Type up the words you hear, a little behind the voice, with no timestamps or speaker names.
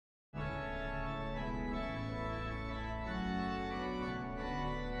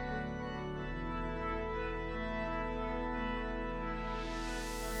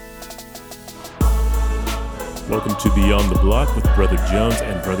Welcome to Beyond the Block with Brother Jones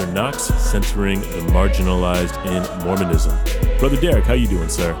and Brother Knox, centering the marginalized in Mormonism. Brother Derek, how you doing,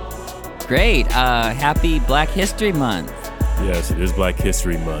 sir? Great. Happy Black History Month. Yes, it is Black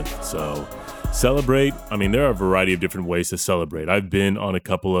History Month, so celebrate. I mean, there are a variety of different ways to celebrate. I've been on a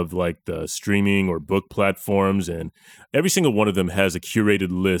couple of like the streaming or book platforms, and every single one of them has a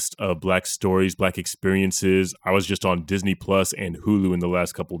curated list of Black stories, Black experiences. I was just on Disney Plus and Hulu in the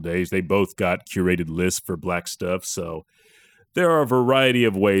last couple of days. They both got curated lists for Black stuff, so there are a variety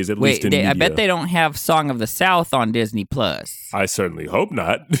of ways, at least in media. I bet they don't have Song of the South on Disney Plus. I certainly hope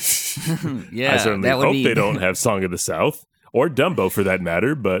not. Yeah, I certainly hope they don't have Song of the South. Or Dumbo, for that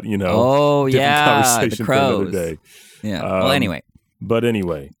matter, but, you know, different conversation for another day. Yeah, well, anyway. But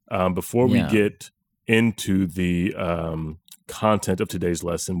anyway, before we get into the content of today's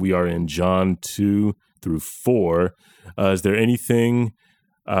lesson, we are in John 2 through 4. Is there anything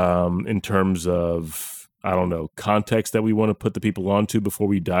in terms of, I don't know, context that we want to put the people onto before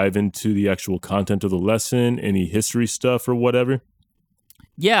we dive into the actual content of the lesson? Any history stuff or whatever?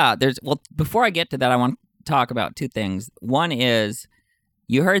 Yeah, before I get to that, I want talk about two things. One is,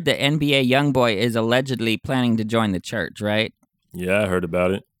 you heard the NBA YoungBoy is allegedly planning to join the church, right? Yeah, I heard about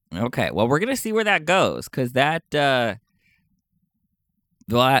it. Okay, well, we're gonna see where that goes, because that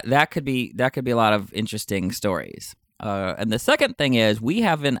could be a lot of interesting stories. And the second thing is, we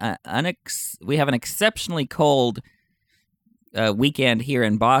have an exceptionally cold weekend here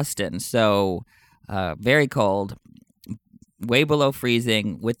in Boston, so very cold. Way below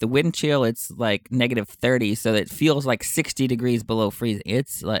freezing. With the wind chill, it's like negative 30, so it feels like 60 degrees below freezing.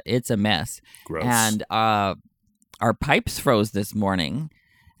 It's a mess. Gross. And our pipes froze this morning.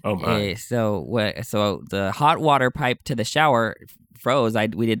 Oh my! So the hot water pipe to the shower froze.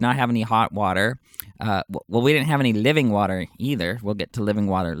 We did not have any hot water. We didn't have any living water either. We'll get to living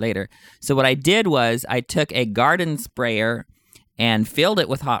water later. So what I did was I took a garden sprayer and filled it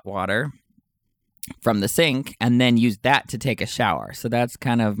with hot water from the sink, and then used that to take a shower. So that's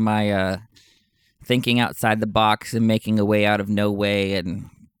kind of my thinking outside the box and making a way out of no way and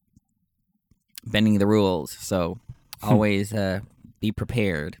bending the rules. So always be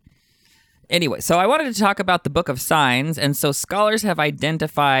prepared. Anyway, so I wanted to talk about the Book of Signs, and so scholars have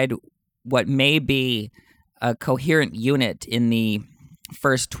identified what may be a coherent unit in the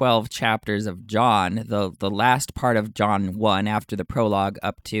first 12 chapters of John, the last part of John 1 after the prologue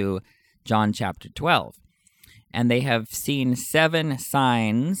up to John chapter 12. And they have seen 7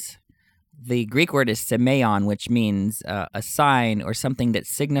 signs. The Greek word is semeion, which means a sign or something that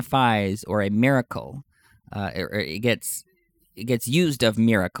signifies, or a miracle. It gets used of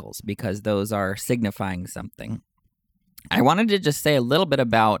miracles because those are signifying something. I wanted to just say a little bit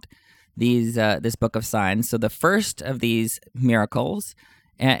about this book of signs. So the first of these miracles,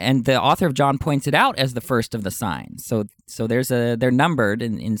 and the author of John points it out as the first of the signs. So they're numbered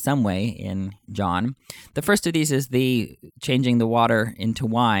in some way in John. The first of these is the changing the water into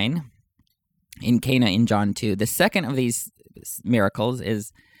wine in Cana in John 2. The second of these miracles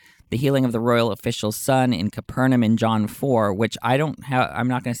is the healing of the royal official's son in Capernaum in John 4, which I'm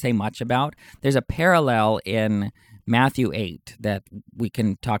not going to say much about. There's a parallel in Matthew 8 that we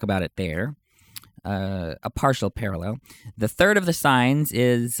can talk about it there. A partial parallel. The third of the signs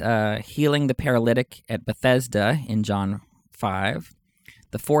is healing the paralytic at Bethesda in John 5.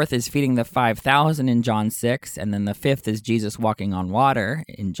 The fourth is feeding the 5,000 in John 6, and then the fifth is Jesus walking on water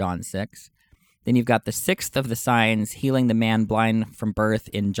in John 6. Then you've got the sixth of the signs, healing the man blind from birth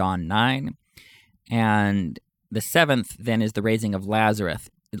in John 9. And the seventh then is the raising of Lazarus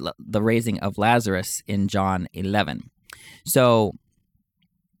in John 11. So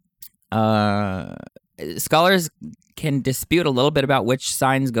scholars can dispute a little bit about which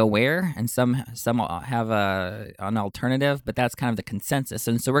signs go where, and some have an alternative, but that's kind of the consensus.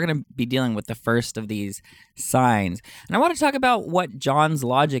 And so we're going to be dealing with the first of these signs. And I want to talk about what John's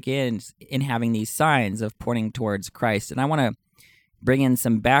logic is in having these signs of pointing towards Christ. And I want to bring in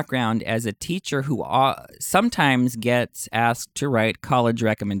some background as a teacher who sometimes gets asked to write college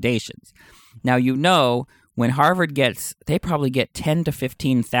recommendations. Now, you know, when Harvard they probably get 10 to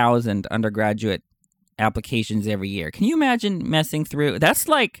 15,000 undergraduate applications every year. Can you imagine messing through? That's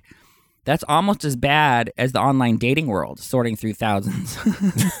almost as bad as the online dating world, sorting through thousands.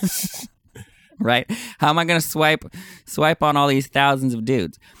 Right? How am I going to swipe on all these thousands of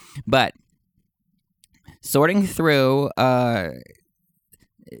dudes? But sorting through,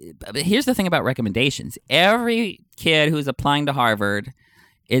 here's the thing about recommendations. Every kid who's applying to Harvard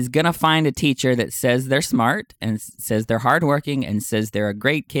is going to find a teacher that says they're smart and says they're hardworking and says they're a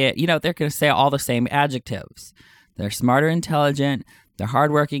great kid. You know, they're going to say all the same adjectives. They're smart or intelligent, they're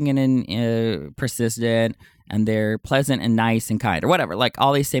hardworking and persistent, and they're pleasant and nice and kind or whatever, like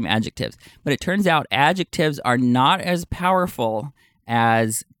all these same adjectives. But it turns out adjectives are not as powerful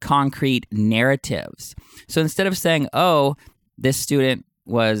as concrete narratives. So instead of saying, oh, this student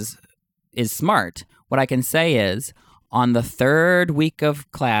is smart, what I can say is, on the third week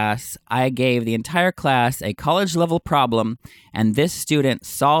of class, I gave the entire class a college-level problem, and this student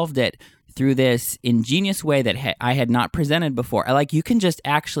solved it through this ingenious way that I had not presented before. Like, you can just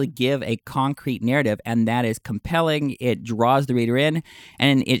actually give a concrete narrative, and that is compelling. It draws the reader in,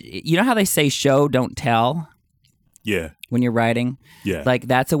 and you know how they say show, don't tell? Yeah. When you're writing? Yeah. Like,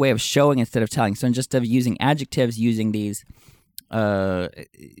 that's a way of showing instead of telling. So instead of using adjectives, using these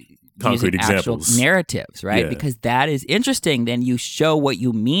concrete actual examples, narratives, right? Yeah. Because that is interesting. Then you show what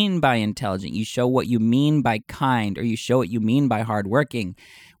you mean by intelligent, you show what you mean by kind, or you show what you mean by hardworking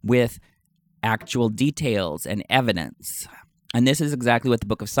with actual details and evidence. And this is exactly what the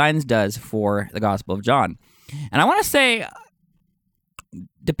Book of Signs does for the Gospel of John. And I want to say,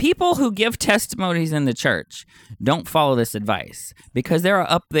 the people who give testimonies in the church don't follow this advice because they're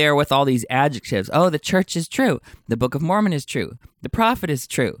up there with all these adjectives. Oh, the church is true. The Book of Mormon is true. The prophet is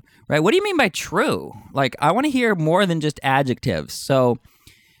true, right? What do you mean by true? Like, I want to hear more than just adjectives. So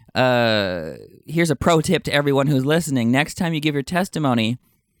here's a pro tip to everyone who's listening. Next time you give your testimony,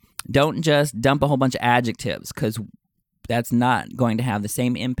 don't just dump a whole bunch of adjectives, because that's not going to have the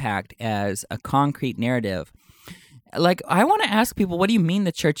same impact as a concrete narrative. Like, I want to ask people, what do you mean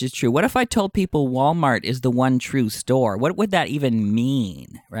the church is true? What if I told people Walmart is the one true store? What would that even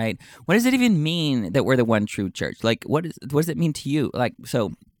mean, right? What does it even mean that we're the one true church? Like, what does it mean to you? Like,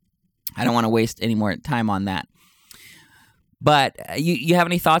 so I don't want to waste any more time on that. But you have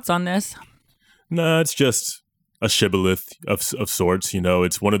any thoughts on this? No, it's just a shibboleth of sorts. You know,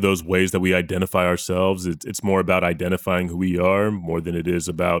 it's one of those ways that we identify ourselves. It's more about identifying who we are more than it is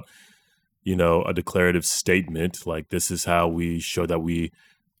about, you know, a declarative statement. Like, this is how we show that we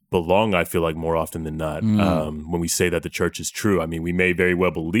belong, I feel like, more often than not. When we say that the church is true, I mean, we may very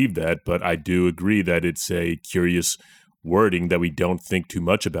well believe that, but I do agree that it's a curious wording that we don't think too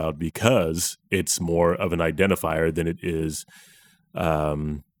much about because it's more of an identifier than it is, I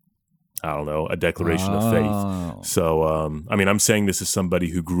don't know, a declaration of faith. So, I mean, I'm saying this as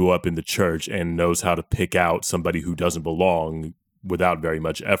somebody who grew up in the church and knows how to pick out somebody who doesn't belong without very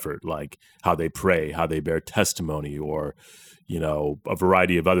much effort, like how they pray, how they bear testimony, or, you know, a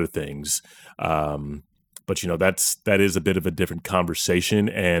variety of other things. But, you know, that is a bit of a different conversation.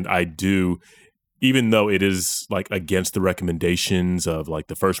 And I do, even though it is like against the recommendations of like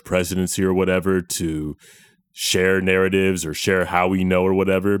the first presidency or whatever to share narratives or share how we know or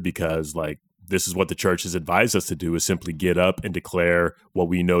whatever, because like this is what the church has advised us to do, is simply get up and declare what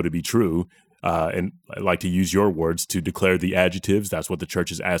we know to be true. And I like to use your words, to declare the adjectives. That's what the church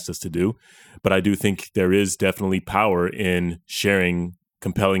has asked us to do. But I do think there is definitely power in sharing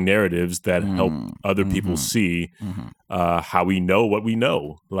compelling narratives that help other people see how we know what we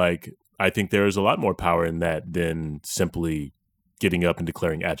know. Like, I think there is a lot more power in that than simply getting up and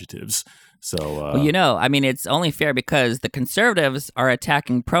declaring adjectives. So, well, you know, I mean, it's only fair because the conservatives are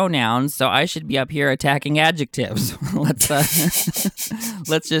attacking pronouns, so I should be up here attacking adjectives. Let's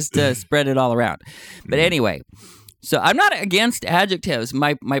just spread it all around. But anyway, so I'm not against adjectives.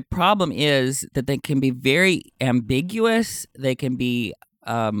 My problem is that they can be very ambiguous. They can be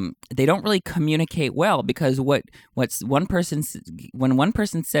they don't really communicate well, because when one person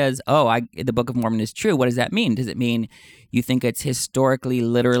says, "Oh, the Book of Mormon is true," what does that mean? Does it mean you think it's historically,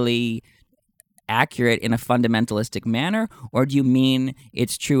 literally accurate in a fundamentalistic manner, or do you mean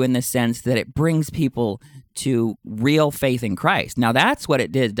it's true in the sense that it brings people to real faith in Christ? Now, that's what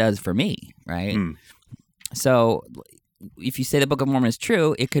it does for me, right? So if you say the Book of Mormon is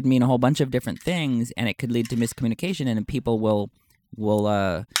true, it could mean a whole bunch of different things, and it could lead to miscommunication, and people will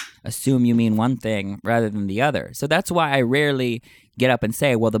assume you mean one thing rather than the other. So that's why I rarely get up and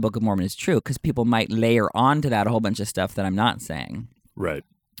say, well, the Book of Mormon is true, because people might layer onto that a whole bunch of stuff that I'm not saying. Right.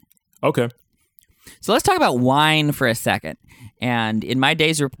 Okay. So let's talk about wine for a second. And in my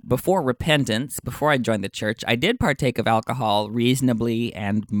days before repentance, before I joined the church, I did partake of alcohol reasonably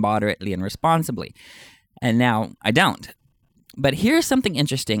and moderately and responsibly. And now I don't. But here's something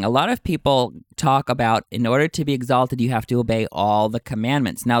interesting. A lot of people talk about, in order to be exalted, you have to obey all the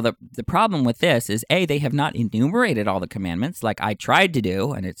commandments. Now, the problem with this is, A, they have not enumerated all the commandments like I tried to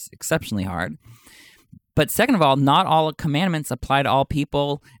do, and it's exceptionally hard. But second of all, not all commandments apply to all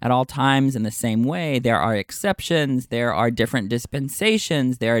people at all times in the same way. There are exceptions. There are different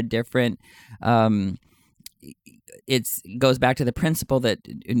dispensations. There are different... it goes back to the principle that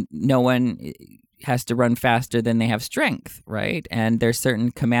no one has to run faster than they have strength, right? And there's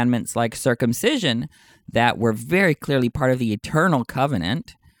certain commandments like circumcision that were very clearly part of the eternal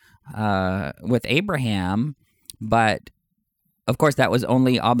covenant with Abraham, but of course that was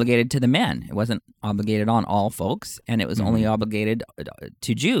only obligated to the men. It wasn't obligated on all folks, and it was only obligated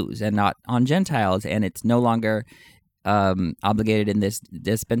to Jews and not on Gentiles, and it's no longer obligated in this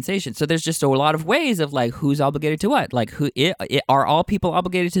dispensation. So there's just a lot of ways of like who's obligated to what. Like are all people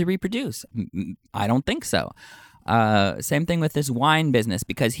obligated to reproduce? I don't think so. Same thing with this wine business,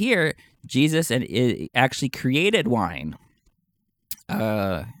 because here Jesus actually created wine.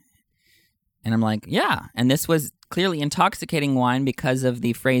 And I'm like, yeah. And this was clearly intoxicating wine because of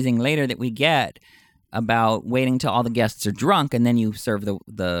the phrasing later that we get about waiting till all the guests are drunk and then you serve the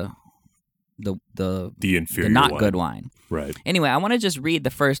inferior, the not wine. Good wine. Right. Anyway, I want to just read the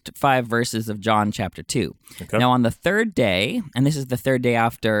first 5 verses of John chapter 2. Okay. Now, on the third day, and this is the third day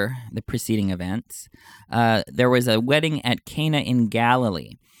after the preceding events, there was a wedding at Cana in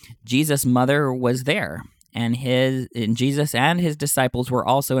Galilee. Jesus' mother was there, and Jesus and his disciples were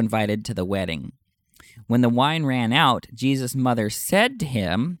also invited to the wedding. When the wine ran out, Jesus' mother said to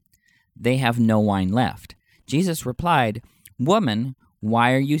him, "They have no wine left." Jesus replied, "Woman,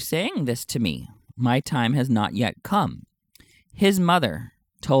 why are you saying this to me? My time has not yet come." His mother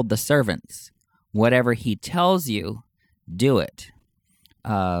told the servants, "Whatever he tells you, do it."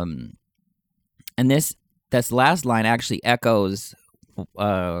 And this last line actually echoes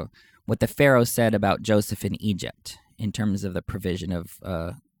what the Pharaoh said about Joseph in Egypt in terms of the provision of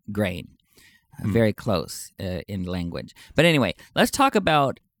grain. Very close in language. But anyway, let's talk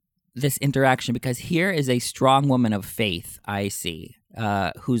about this interaction, because here is a strong woman of faith, I see,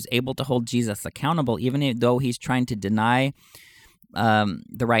 who's able to hold Jesus accountable, even though he's trying to deny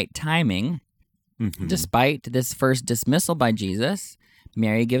the right timing. Mm-hmm. Despite this first dismissal by Jesus,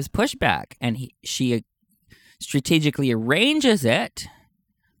 Mary gives pushback, and she strategically arranges it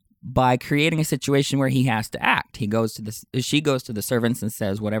by creating a situation where he has to act. She goes to the servants and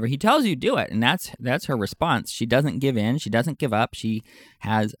says, "Whatever he tells you, do it." And that's her response. She doesn't give in. She doesn't give up. She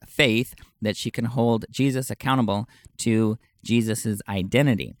has faith that she can hold Jesus accountable to Jesus's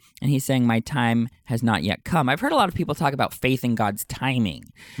identity. And he's saying, "My time has not yet come." I've heard a lot of people talk about faith in God's timing.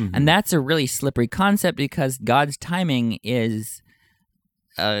 Mm-hmm. And that's a really slippery concept, because God's timing is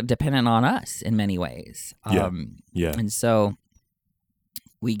dependent on us in many ways. Yeah. And so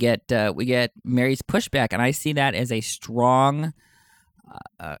we get Mary's pushback, and I see that as a strong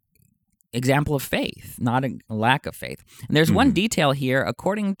example of faith, not a lack of faith. And there's one detail here.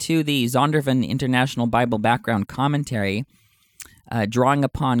 According to the Zondervan International Bible Background Commentary, drawing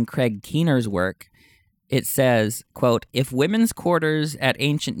upon Craig Keener's work, it says, quote, "If women's quarters at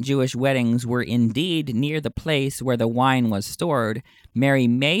ancient Jewish weddings were indeed near the place where the wine was stored, Mary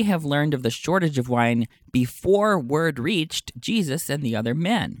may have learned of the shortage of wine before word reached Jesus and the other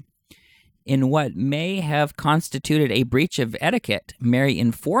men. In what may have constituted a breach of etiquette, Mary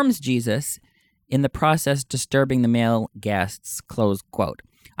informs Jesus, in the process disturbing the male guests," close quote.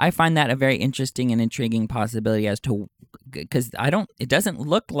 I find that a very interesting and intriguing possibility as to, because it doesn't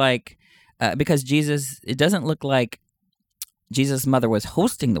look like, it doesn't look like Jesus' mother was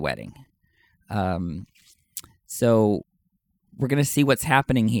hosting the wedding. So we're going to see what's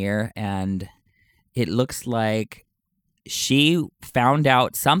happening here, and it looks like she found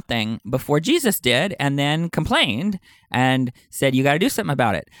out something before Jesus did and then complained and said, "You got to do something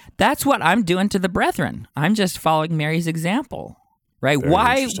about it." That's what I'm doing to the brethren. I'm just following Mary's example, right? Very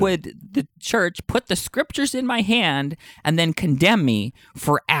Why would the church put the scriptures in my hand and then condemn me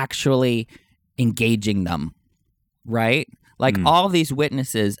for actually engaging them, right? Like all these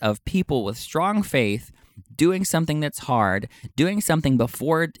witnesses of people with strong faith doing something that's hard, doing something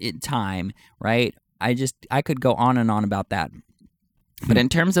before time, right? I could go on and on about that. But in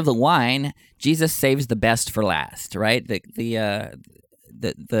terms of the wine, Jesus saves the best for last, right? The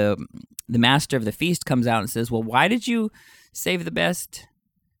master of the feast comes out and says, "Well, why did you save the best?"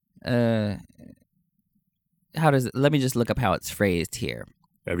 Let me just look up how it's phrased here.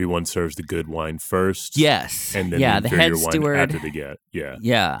 Everyone serves the good wine first. Yes. And then the head steward after they get. Yeah.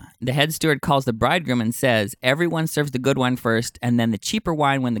 Yeah. The head steward calls the bridegroom and says, "Everyone serves the good wine first, and then the cheaper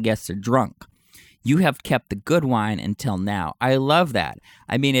wine when the guests are drunk. You have kept the good wine until now." I love that.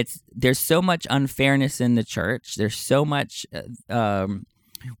 I mean, there's so much unfairness in the church. There's so much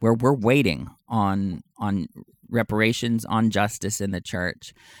where we're waiting on reparations, on justice in the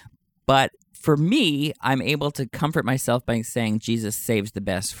church. But for me, I'm able to comfort myself by saying Jesus saves the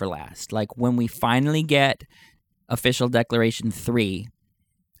best for last. Like when we finally get official declaration 3,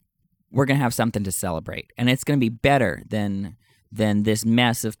 we're going to have something to celebrate. And it's going to be better than than this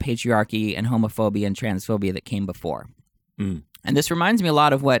mess of patriarchy and homophobia and transphobia that came before. Mm. And this reminds me a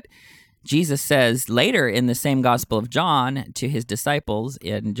lot of what Jesus says later in the same Gospel of John to his disciples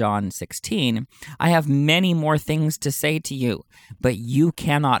in John 16, I have many more things to say to you, but you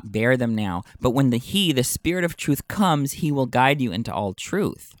cannot bear them now. But when the Spirit of truth comes, he will guide you into all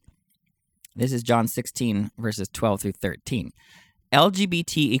truth. This is John 16, verses 12 through 13.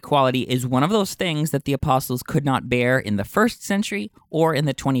 LGBT equality is one of those things that the apostles could not bear in the first century or in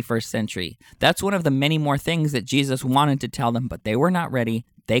the 21st century. That's one of the many more things that Jesus wanted to tell them, but they were not ready.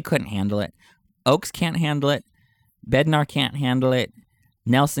 They couldn't handle it. Oakes can't handle it. Bednar can't handle it.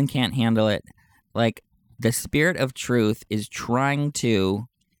 Nelson can't handle it. Like, the Spirit of truth is trying to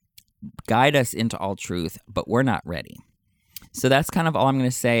guide us into all truth, but we're not ready. So that's kind of all I'm going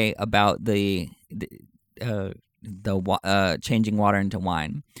to say about the changing water into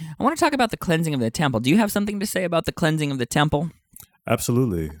wine. I want to talk about the cleansing of the temple. Do you have something to say about the cleansing of the temple?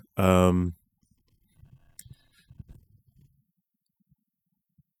 Absolutely.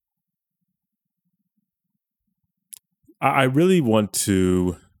 I really want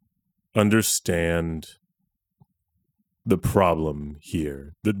to understand the problem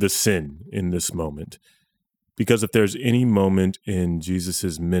here, the sin in this moment. Because if there's any moment in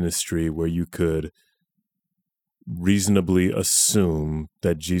Jesus's ministry where you could reasonably assume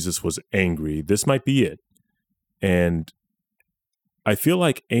that Jesus was angry, this might be it. And I feel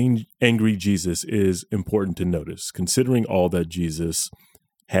like angry Jesus is important to notice, considering all that Jesus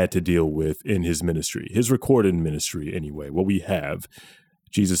had to deal with in his ministry, his recorded ministry anyway. What we have,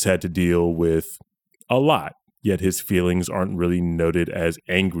 Jesus had to deal with a lot, yet his feelings aren't really noted as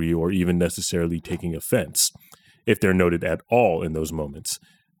angry or even necessarily taking offense, if they're noted at all in those moments.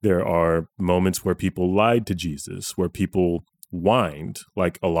 There are moments where people lied to Jesus, where people whined,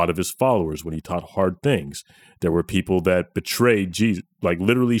 like a lot of his followers when he taught hard things. There were people that betrayed Jesus, like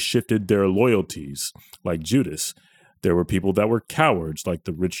literally shifted their loyalties, like Judas. There were people that were cowards, like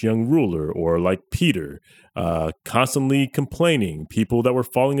the rich young ruler, or like Peter, constantly complaining, people that were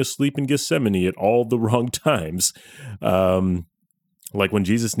falling asleep in Gethsemane at all the wrong times, like when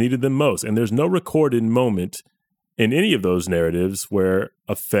Jesus needed them most. And there's no recorded moment in any of those narratives where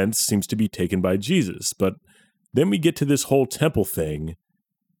offense seems to be taken by Jesus. But then we get to this whole temple thing,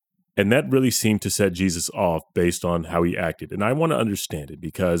 and that really seemed to set Jesus off based on how he acted. And I want to understand it,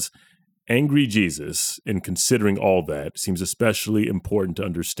 because angry Jesus, in considering all that, seems especially important to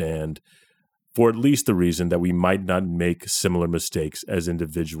understand for at least the reason that we might not make similar mistakes as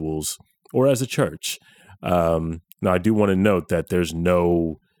individuals or as a church. Now, I do want to note that there's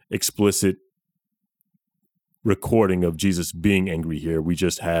no explicit recording of Jesus being angry here. We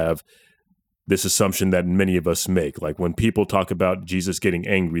just have this assumption that many of us make. Like when people talk about Jesus getting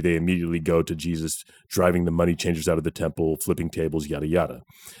angry, they immediately go to Jesus driving the money changers out of the temple, flipping tables, yada, yada.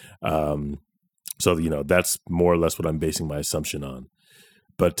 So, that's more or less what I'm basing my assumption on.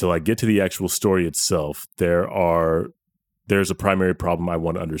 But to get to the actual story itself, there's a primary problem I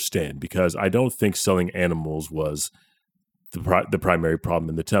want to understand, because I don't think selling animals was the primary problem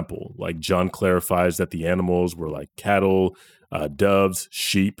in the temple. Like John clarifies that the animals were like cattle, doves,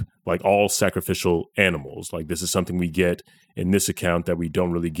 sheep, like all sacrificial animals. Like this is something we get in this account that we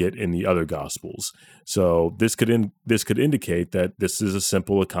don't really get in the other gospels. So this could indicate that this is a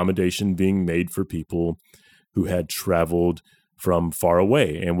simple accommodation being made for people who had traveled from far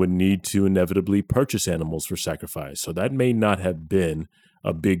away and would need to inevitably purchase animals for sacrifice. So that may not have been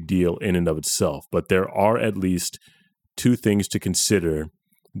a big deal in and of itself, but there are at least two things to consider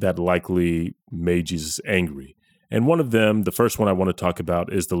that likely made Jesus angry. And one of them, the first one I want to talk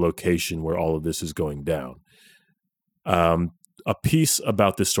about, is the location where all of this is going down. A piece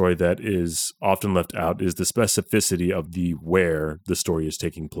about this story that is often left out is the specificity of where the story is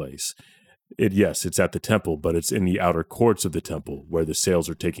taking place. It's at the temple, but it's in the outer courts of the temple where the sales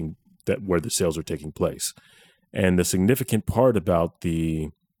are taking place. And the significant part about the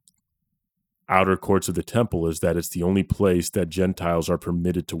outer courts of the temple is that it's the only place that Gentiles are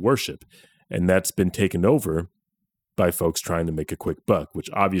permitted to worship. And that's been taken over by folks trying to make a quick buck, which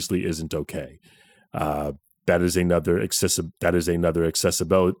obviously isn't okay. That is another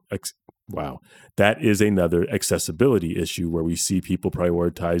accessibility issue where we see people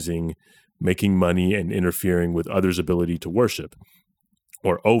prioritizing making money and interfering with others' ability to worship,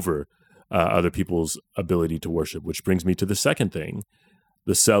 or over other people's ability to worship, which brings me to the second thing.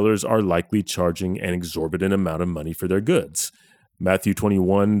 The sellers are likely charging an exorbitant amount of money for their goods. Matthew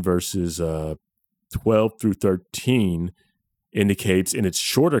 21, verses 12 through 13 indicates in its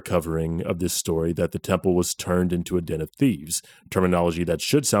shorter covering of this story that the temple was turned into a den of thieves, terminology that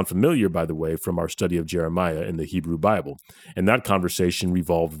should sound familiar, by the way, from our study of Jeremiah in the Hebrew Bible. And that conversation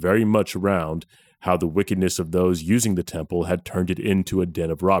revolved very much around how the wickedness of those using the temple had turned it into a den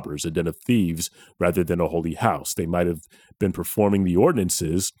of robbers, a den of thieves, rather than a holy house. They might have been performing the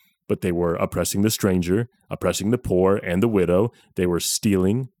ordinances, but they were oppressing the stranger, oppressing the poor and the widow. They were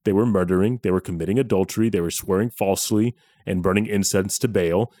stealing, they were murdering, they were committing adultery, they were swearing falsely and burning incense to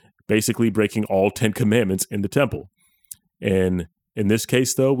Baal, basically breaking all 10 commandments in the temple. And in this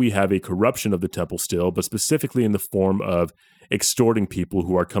case, though, we have a corruption of the temple still, but specifically in the form of extorting people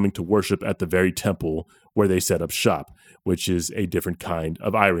who are coming to worship at the very temple where they set up shop, which is a different kind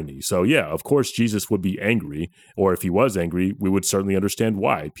of irony. So yeah, of course, Jesus would be angry, or if he was angry, we would certainly understand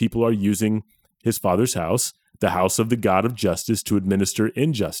why. People are using his Father's house, the house of the God of justice, to administer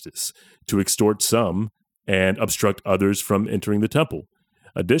injustice, to extort some and obstruct others from entering the temple.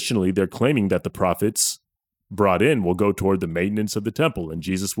 Additionally, they're claiming that the prophets brought in will go toward the maintenance of the temple, and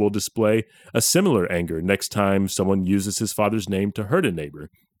Jesus will display a similar anger next time someone uses his Father's name to hurt a neighbor.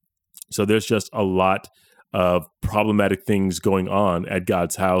 So there's just a lot of problematic things going on at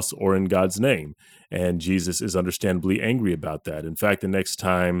God's house or in God's name, and Jesus is understandably angry about that. In fact, the next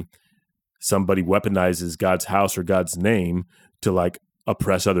time somebody weaponizes God's house or God's name to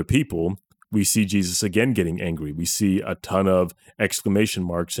oppress other people, we see Jesus again getting angry. We see a ton of exclamation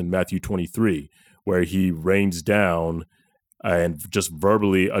marks in Matthew 23, where he rains down and just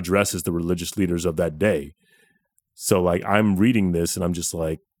verbally addresses the religious leaders of that day. So I'm reading this and I'm just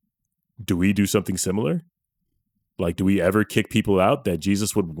like, do we do something similar? Do we ever kick people out that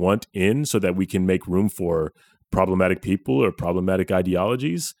Jesus would want in so that we can make room for problematic people or problematic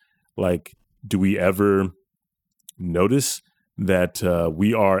ideologies? Do we ever notice that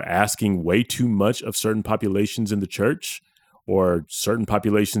we are asking way too much of certain populations in the church, or certain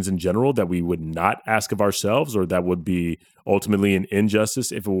populations in general, that we would not ask of ourselves, or that would be ultimately an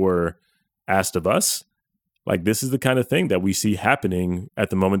injustice if it were asked of us? This is the kind of thing that we see happening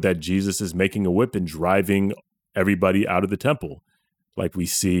at the moment that Jesus is making a whip and driving everybody out of the temple. We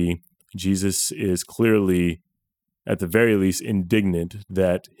see Jesus is clearly, at the very least, indignant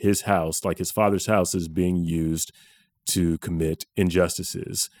that his house, his Father's house, is being used to commit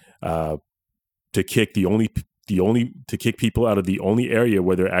injustices, to kick to kick people out of the only area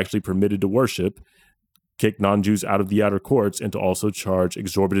where they're actually permitted to worship, kick non-Jews out of the outer courts, and to also charge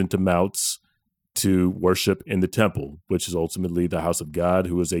exorbitant amounts to worship in the temple, which is ultimately the house of God,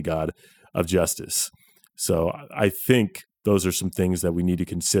 who is a God of justice. So I think those are some things that we need to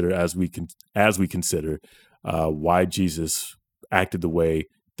consider as we consider why Jesus acted the way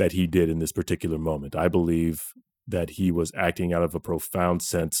that he did in this particular moment. I believe that he was acting out of a profound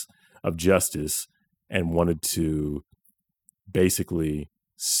sense of justice and wanted to basically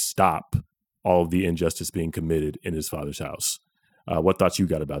stop all of the injustice being committed in his Father's house. What thoughts you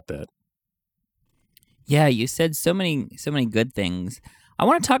got about that? Yeah, you said so many good things. I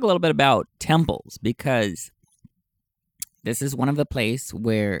want to talk a little bit about temples, because this is one of the places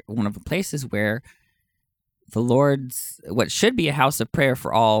where the Lord's, what should be a house of prayer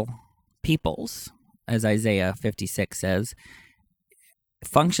for all peoples, as Isaiah 56 says,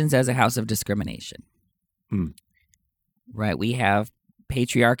 functions as a house of discrimination. Right? We have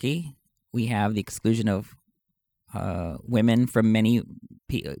patriarchy. We have the exclusion of women from many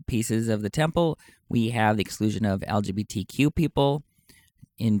pieces of the temple. We have the exclusion of LGBTQ people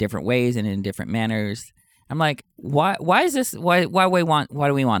in different ways and in different manners. I'm like, why is this? Why do we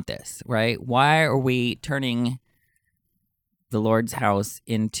want this? Right? Why are we turning the Lord's house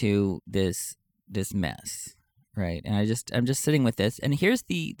into this mess? Right? And I'm just sitting with this. And here's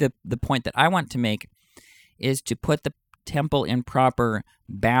the point that I want to make, is to put the temple in proper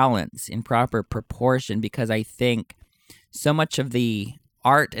balance, in proper proportion, because I think so much of the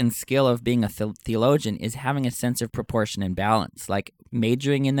art and skill of being a theologian is having a sense of proportion and balance, like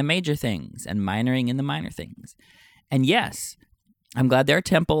majoring in the major things and minoring in the minor things. And yes, I'm glad there are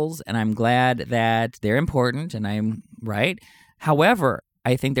temples, and I'm glad that they're important, and I'm right. However,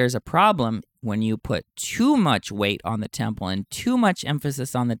 I think there's a problem when you put too much weight on the temple and too much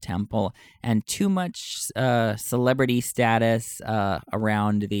emphasis on the temple and too much celebrity status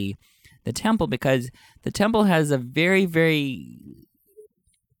around the temple, because the temple has a very, very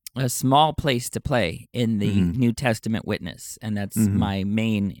small place to play in the New Testament witness. And that's my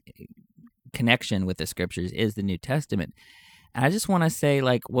main connection with the scriptures, is the New Testament. And I just want to say,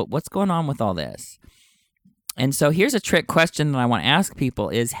 what's going on with all this? And so here's a trick question that I want to ask people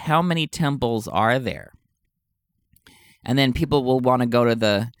is, how many temples are there? And then people will want to go to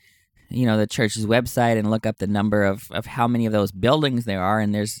the church's website and look up the number of how many of those buildings there are,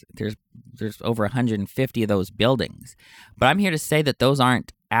 and there's over 150 of those buildings. But I'm here to say that those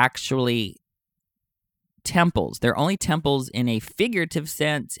aren't actually temples. They're only temples in a figurative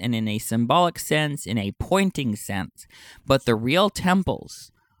sense and in a symbolic sense, in a pointing sense. But the real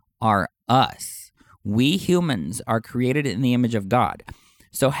temples are us. We humans are created in the image of God.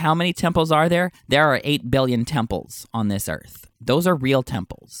 So how many temples are there? There are 8 billion temples on this earth. Those are real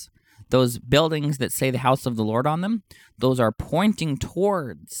temples. Those buildings that say the house of the Lord on them, those are pointing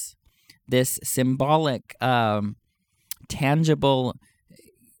towards this symbolic, tangible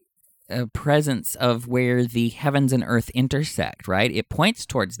presence of where the heavens and earth intersect, right? It points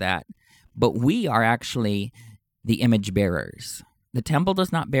towards that, but we are actually the image bearers. The temple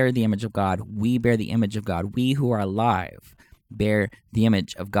does not bear the image of God. We bear the image of God. We who are alive bear the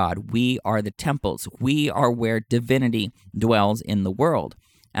image of God. We are the temples. We are where divinity dwells in the world.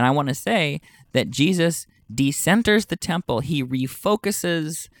 And I want to say that Jesus decenters the temple. He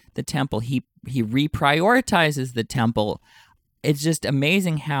refocuses the temple. He reprioritizes the temple. It's just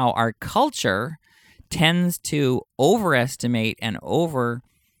amazing how our culture tends to overestimate and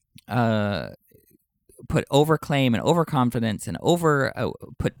put overclaim and overconfidence and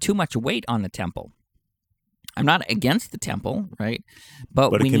put too much weight on the temple. I'm not against the temple, right?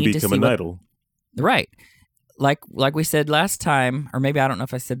 But we it can need become to see an idol. Right. Like we said last time, or maybe I don't know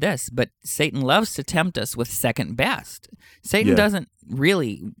if I said this, but Satan loves to tempt us with second best. Satan doesn't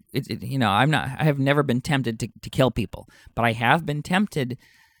really, I have never been tempted to kill people, but I have been tempted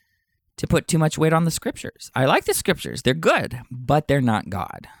to put too much weight on the scriptures. I like the scriptures. They're good, but they're not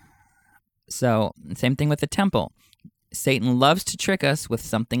God. So same thing with the temple. Satan loves to trick us with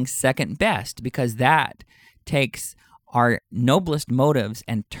something second best because that takes our noblest motives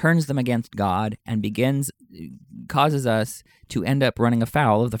and turns them against God and causes us to end up running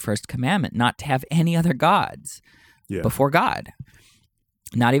afoul of the first commandment, not to have any other gods before God.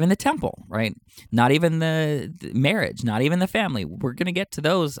 Not even the temple, right? Not even the marriage, not even the family. We're going to get to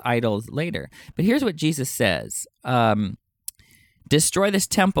those idols later. But here's what Jesus says. Destroy this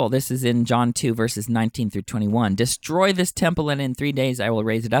temple. This is in John 2, verses 19 through 21. Destroy this temple, and in 3 days I will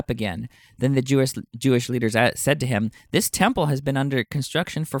raise it up again. Then the Jewish leaders said to him, this temple has been under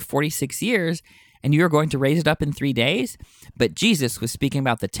construction for 46 years, and you are going to raise it up in 3 days? But Jesus was speaking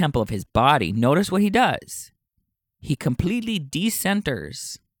about the temple of his body. Notice what he does. He completely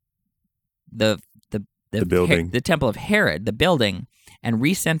decenters the building, the temple of Herod, the building, and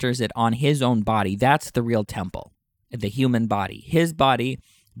recenters it on his own body. That's the real temple. The human body, his body,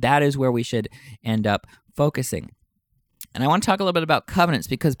 that is where we should end up focusing. And I want to talk a little bit about covenants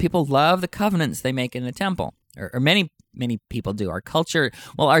because people love the covenants they make in the temple, or many people do. Our culture,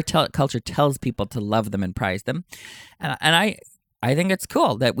 culture tells people to love them and prize them. And I think it's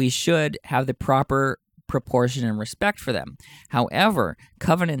cool that we should have the proper proportion and respect for them. However,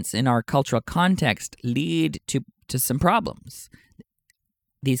 covenants in our cultural context lead to some problems.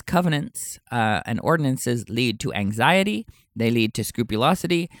 These covenants and ordinances lead to anxiety, they lead to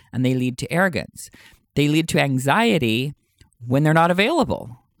scrupulosity, and they lead to arrogance. They lead to anxiety when they're not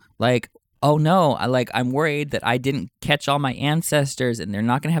available. Like, oh no, I'm worried that I didn't catch all my ancestors and they're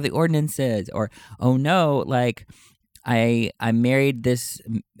not going to have the ordinances. Or, oh no, I married this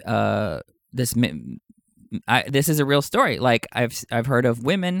this is a real story. Like I've heard of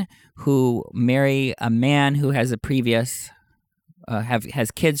women who marry a man who has a previous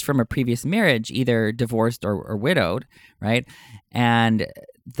has kids from a previous marriage, either divorced or widowed, right? And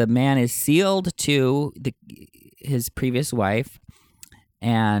the man is sealed to his previous wife,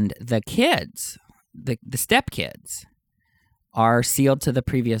 and the kids, the stepkids, are sealed to the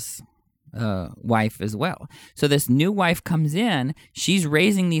previous wife as well. So this new wife comes in, she's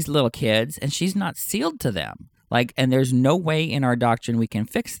raising these little kids, and she's not sealed to them. And there's no way in our doctrine we can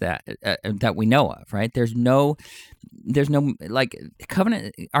fix that, that we know of, right? There's no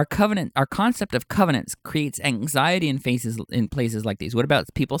covenant. Our concept of covenants creates anxiety in places like these. What about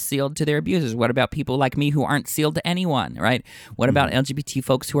people sealed to their abusers? What about people like me who aren't sealed to anyone, right? What about LGBT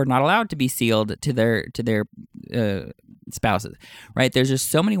folks who are not allowed to be sealed to their spouses, right? There's just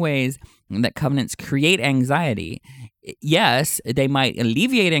so many ways that covenants create anxiety. Yes, they might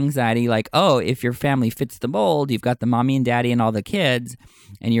alleviate anxiety, like, oh, if your family fits the mold, you've got the mommy and daddy and all the kids,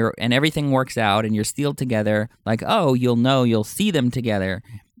 and everything works out, and you're sealed together. Like, oh, you'll see them together,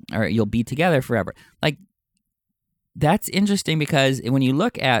 or you'll be together forever. Like, that's interesting because when you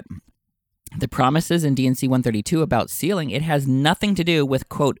look at the promises in D&C 132 about sealing, it has nothing to do with,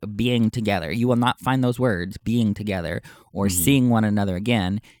 quote, being together. You will not find those words, being together, or seeing one another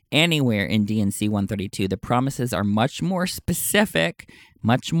again, anywhere in D&C 132. The promises are much more specific,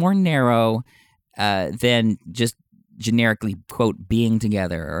 much more narrow than just generically, quote, being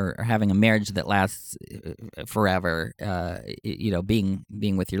together or having a marriage that lasts forever,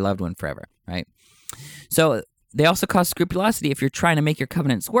 being with your loved one forever, right? So they also cause scrupulosity. If you're trying to make your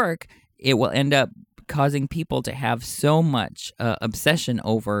covenants work, it will end up causing people to have so much obsession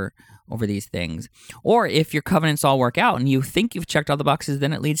over these things. Or if your covenants all work out and you think you've checked all the boxes,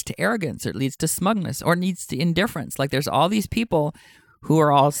 then it leads to arrogance, or it leads to smugness, or it leads to indifference. Like there's all these people who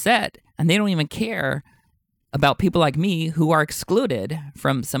are all set and they don't even care about people like me who are excluded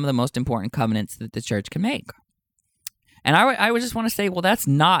from some of the most important covenants that the church can make. And I would just want to say, well, that's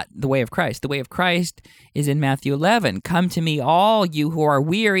not the way of Christ. The way of Christ is in Matthew 11. Come to me, all you who are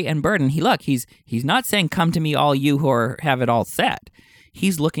weary and burdened. He's not saying, come to me, all you who have it all set.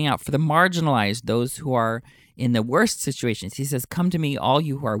 He's looking out for the marginalized, those who are in the worst situations. He says, come to me, all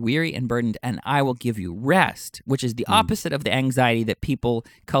you who are weary and burdened, and I will give you rest, which is the opposite of the anxiety that people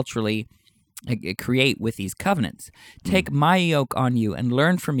culturally create with these covenants. Take my yoke on you and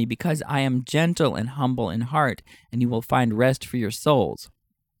learn from me, because I am gentle and humble in heart, and you will find rest for your souls.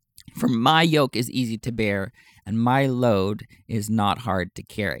 For my yoke is easy to bear, and my load is not hard to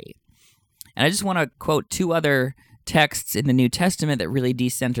carry. And I just want to quote two other texts in the New Testament that really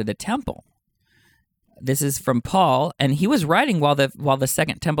decenter the temple. This is from Paul, and he was writing while the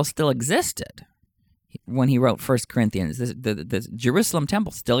second temple still existed. When he wrote 1 Corinthians, the Jerusalem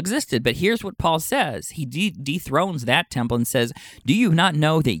temple still existed. But here's what Paul says. He dethrones that temple and says, do you not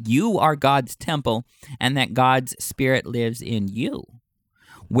know that you are God's temple and that God's Spirit lives in you?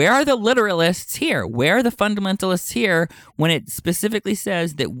 Where are the literalists here? Where are the fundamentalists here when it specifically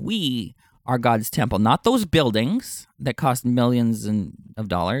says that we are God's temple? Not those buildings that cost millions of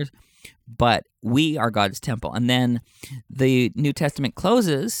dollars, but we are God's temple. And then the New Testament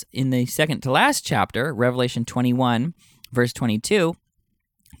closes in the second to last chapter, Revelation 21, verse 22.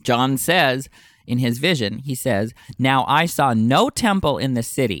 John says in his vision, he says, now I saw no temple in the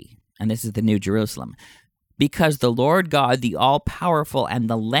city, and this is the New Jerusalem, because the Lord God, the all-powerful, and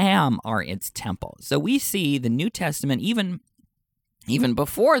the Lamb are its temple. So we see the New Testament, even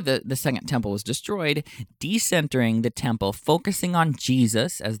before the second temple was destroyed, decentering the temple, focusing on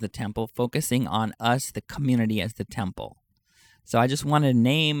Jesus as the temple, focusing on us, the community, as the temple. So I just want to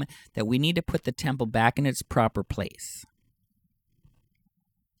name that we need to put the temple back in its proper place.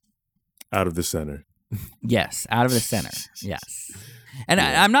 Out of the center. Yes, out of the center. Yes. And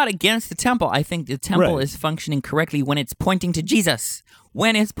I'm not against the temple. I think the temple is functioning correctly when it's pointing to Jesus.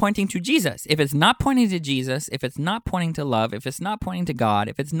 When it's pointing to Jesus. If it's not pointing to Jesus, if it's not pointing to love, if it's not pointing to God,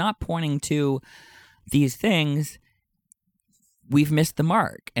 if it's not pointing to these things, we've missed the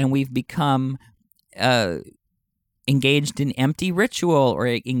mark, and we've become engaged in empty ritual, or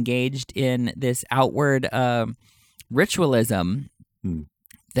engaged in this outward ritualism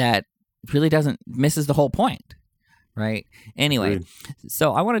that really misses the whole point. Right? Anyway,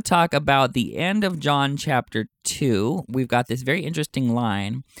 so I want to talk about the end of John chapter 2. We've got this very interesting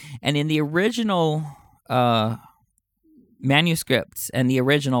line. And in the original manuscripts and the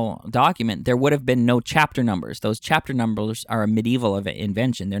original document, there would have been no chapter numbers. Those chapter numbers are a medieval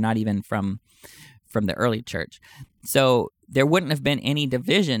invention. They're not even from the early church. So there wouldn't have been any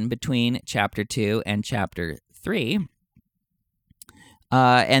division between chapter 2 and chapter 3.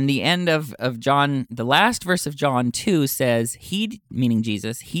 And the end of John, the last verse of John 2 says, he, meaning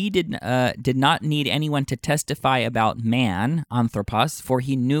Jesus, he did not need anyone to testify about man, anthropos, for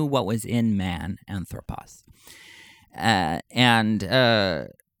he knew what was in man, anthropos. And then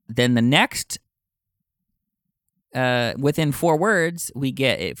the next, within 4 words, we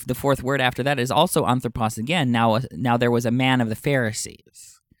get, the fourth word after that is also anthropos again. Now there was a man of the Pharisees.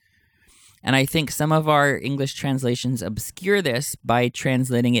 And I think some of our English translations obscure this by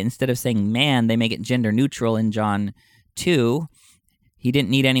translating it, instead of saying man, they make it gender neutral in John 2. He didn't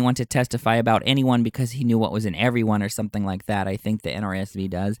need anyone to testify about anyone because he knew what was in everyone, or something like that. I think the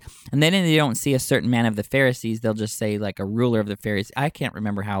NRSV does. And then they don't see a certain man of the Pharisees. They'll just say like a ruler of the Pharisees. I can't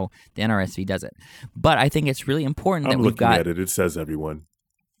remember how the NRSV does it. But I think it's really important that we've got... I'm looking at it. It says everyone.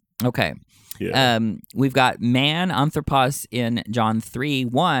 Okay. Yeah. We've got man, anthropos, in John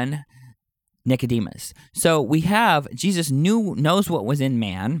 3:1. Nicodemus. So we have Jesus knows what was in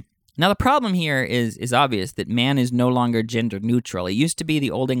man. Now the problem here is obvious, that man is no longer gender neutral. It used to be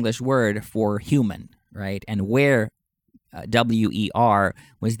the Old English word for human, right? And where W-E-R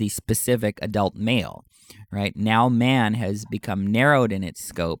was the specific adult male, right? Now man has become narrowed in its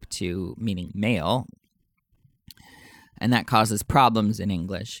scope to meaning male, and that causes problems in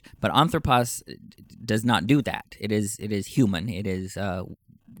English. But anthropos does not do that. It is human. It is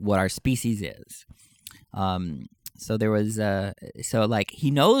what our species is. So there was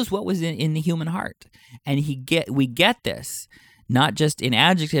he knows what was in the human heart, and we get this not just in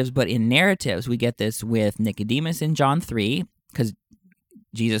adjectives but in narratives. We get this with Nicodemus in John 3, because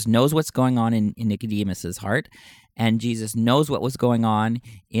Jesus knows what's going on in Nicodemus's heart, and Jesus knows what was going on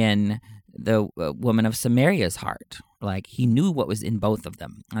in the woman of Samaria's heart. Like, he knew what was in both of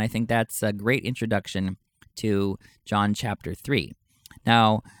them, and I think that's a great introduction to John chapter 3.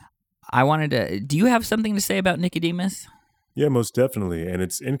 Now, do you have something to say about Nicodemus? Yeah, most definitely. And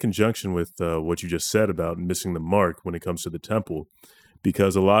it's in conjunction with what you just said about missing the mark when it comes to the temple,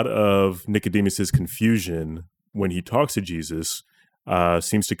 because a lot of Nicodemus's confusion when he talks to Jesus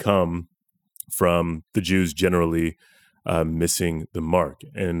seems to come from the Jews generally missing the mark.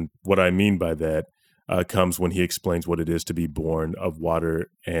 And what I mean by that comes when he explains what it is to be born of water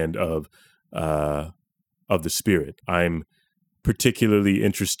and of the Spirit. I'm particularly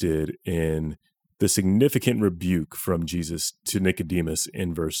interested in the significant rebuke from Jesus to Nicodemus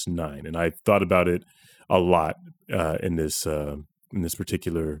in verse 9. And I thought about it a lot in this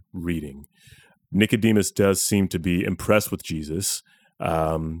particular reading. Nicodemus does seem to be impressed with Jesus,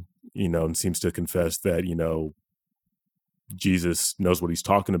 and seems to confess that, Jesus knows what he's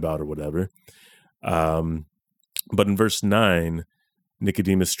talking about or whatever. But in verse 9,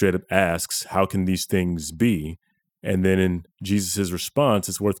 Nicodemus straight up asks, how can these things be? And then in Jesus' response,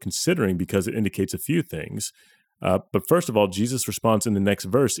 it's worth considering because it indicates a few things. But first of all, Jesus' response in the next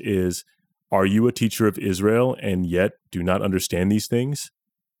verse is, are you a teacher of Israel and yet do not understand these things?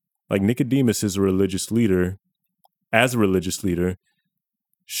 Like, Nicodemus is a religious leader. As a religious leader,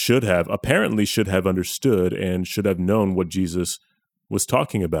 should have understood and should have known what Jesus was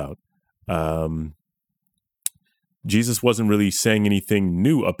talking about. Jesus wasn't really saying anything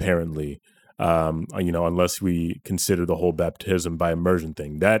new, apparently. Unless we consider the whole baptism by immersion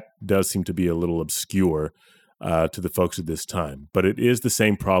thing. That does seem to be a little obscure to the folks at this time. But it is the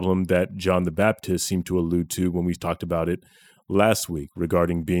same problem that John the Baptist seemed to allude to when we talked about it last week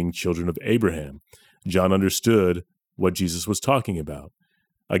regarding being children of Abraham. John understood what Jesus was talking about.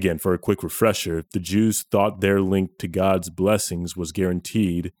 Again, for a quick refresher, the Jews thought their link to God's blessings was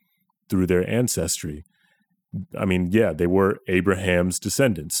guaranteed through their ancestry. I mean, yeah, they were Abraham's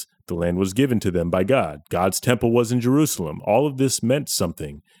descendants. The land was given to them by God. God's temple was in Jerusalem. All of this meant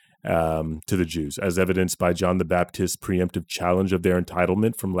something to the Jews, as evidenced by John the Baptist's preemptive challenge of their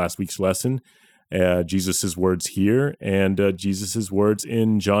entitlement from last week's lesson, Jesus' words here, and Jesus' words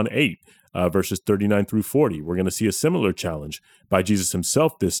in John 8, verses 39 through 40. We're going to see a similar challenge by Jesus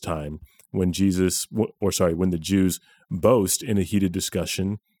himself this time when the Jews boast in a heated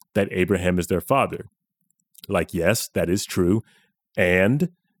discussion that Abraham is their father. Like, yes, that is true, and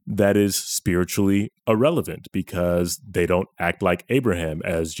that is spiritually irrelevant because they don't act like Abraham,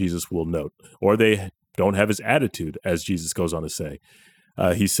 as Jesus will note, or they don't have his attitude, as Jesus goes on to say.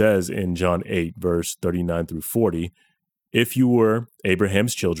 He says in John 8, verse 39 through 40, if you were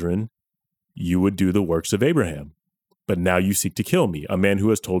Abraham's children, you would do the works of Abraham. But now you seek to kill me, a man who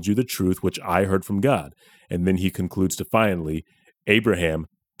has told you the truth, which I heard from God. And then he concludes defiantly, Abraham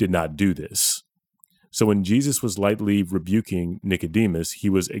did not do this. So when Jesus was lightly rebuking Nicodemus, he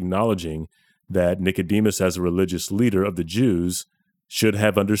was acknowledging that Nicodemus, as a religious leader of the Jews, should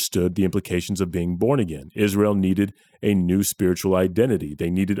have understood the implications of being born again. Israel needed a new spiritual identity. They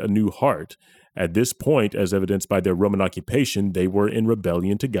needed a new heart. At this point, as evidenced by their Roman occupation, they were in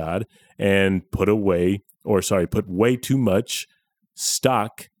rebellion to God and put way too much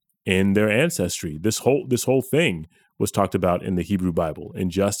stock in their ancestry. This whole thing was talked about in the Hebrew Bible.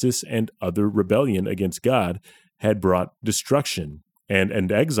 Injustice and other rebellion against God had brought destruction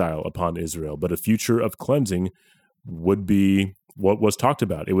and exile upon Israel, but a future of cleansing would be what was talked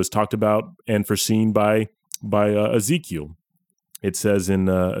about. It was talked about and foreseen by Ezekiel. It says in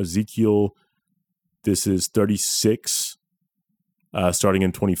Ezekiel, this is 36, starting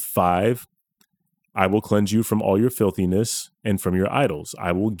in 25, I will cleanse you from all your filthiness and from your idols.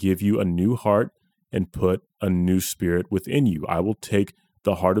 I will give you a new heart and put a new spirit within you. I will take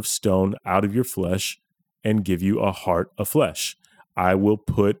the heart of stone out of your flesh and give you a heart of flesh. I will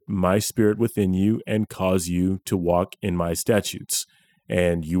put my spirit within you and cause you to walk in my statutes,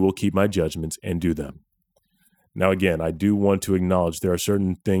 and you will keep my judgments and do them. Now, again, I do want to acknowledge there are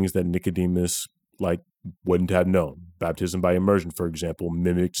certain things that Nicodemus wouldn't have known. Baptism by immersion, for example,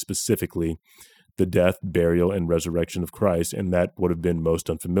 mimicked specifically the death, burial, and resurrection of Christ, and that would have been most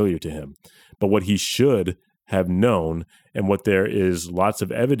unfamiliar to him. But what he should have known, and what there is lots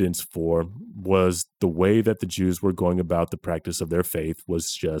of evidence for, was the way that the Jews were going about the practice of their faith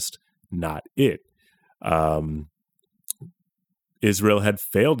was just not it. Israel had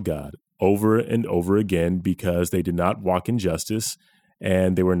failed God over and over again because they did not walk in justice,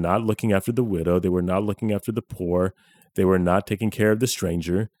 and they were not looking after the widow. They were not looking after the poor. They were not taking care of the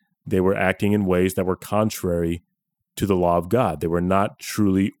stranger. They were acting in ways that were contrary to the law of God. They were not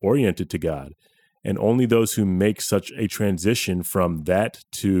truly oriented to God. And only those who make such a transition from that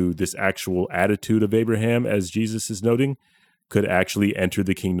to this actual attitude of Abraham, as Jesus is noting, could actually enter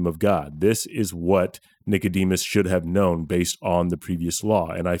the kingdom of God. This is what Nicodemus should have known based on the previous law.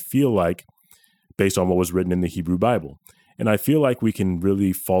 And I feel like, based on what was written in the Hebrew Bible, and I feel like we can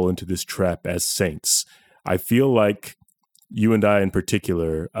really fall into this trap as saints. I feel like you and I in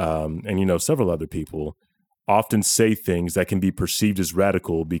particular, and several other people, often say things that can be perceived as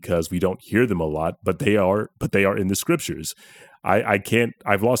radical because we don't hear them a lot, but they are in the scriptures.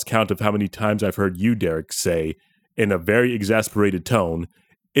 I've lost count of how many times I've heard you, Derek, say in a very exasperated tone,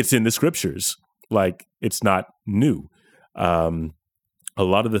 it's in the scriptures. Like, it's not new. A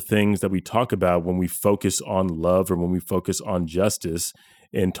lot of the things that we talk about when we focus on love or when we focus on justice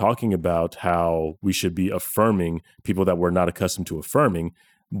and talking about how we should be affirming people that we're not accustomed to affirming,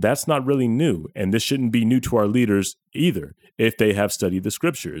 that's not really new. And this shouldn't be new to our leaders either, if they have studied the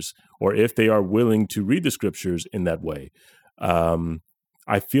scriptures or if they are willing to read the scriptures in that way.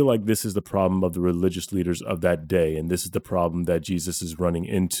 I feel like this is the problem of the religious leaders of that day, and this is the problem that Jesus is running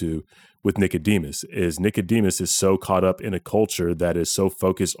into with Nicodemus. Nicodemus is so caught up in a culture that is so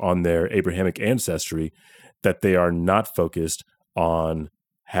focused on their Abrahamic ancestry that they are not focused on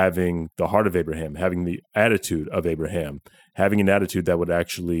having the heart of Abraham, having the attitude of Abraham, having an attitude that would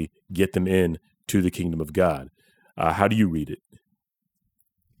actually get them in to the kingdom of God. How do you read it?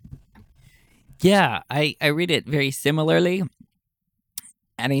 Yeah, I read it very similarly.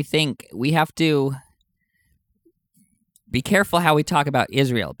 And I think we have to be careful how we talk about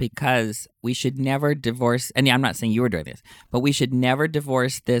Israel, because we should never divorce, and I'm not saying you were doing this, but we should never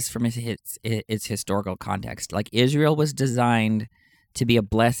divorce this from its historical context. Like, Israel was designed to be a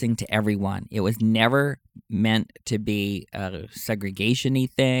blessing to everyone. It was never meant to be a segregation-y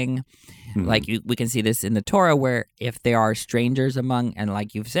thing. Mm-hmm. Like, we can see this in the Torah, where if there are strangers among, and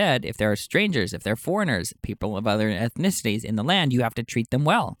like you've said, if there are strangers, if they're foreigners, people of other ethnicities in the land, you have to treat them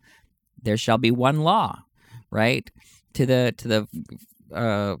well. There shall be one law, right? To the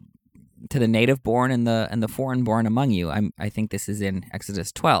native born and the foreign born among you. I think this is in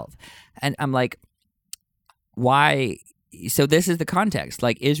Exodus 12. And I'm like, why? So this is the context.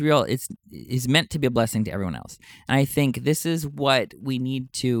 Like, Israel is meant to be a blessing to everyone else. And I think this is what we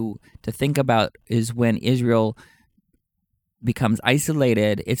need to think about, is when Israel becomes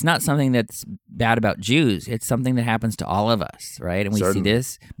isolated. It's not something that's bad about Jews. It's something that happens to all of us, right? And we see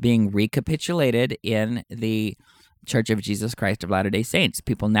this being recapitulated in the Church of Jesus Christ of Latter-day Saints.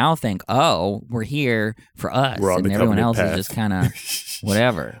 People now think, oh, we're here for us, and everyone else is just kind of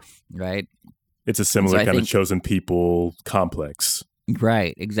whatever, right? It's a similar kind of chosen people complex.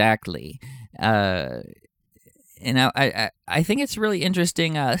 Right, exactly. And I think it's really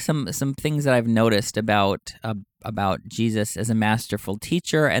interesting, some things that I've noticed about Jesus as a masterful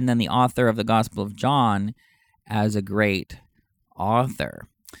teacher, and then the author of the Gospel of John as a great author.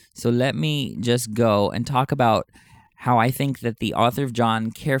 So let me just go and talk about how I think that the author of John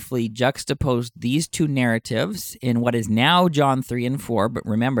carefully juxtaposed these two narratives in what is now John 3 and 4. But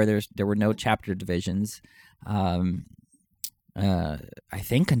remember, there were no chapter divisions. I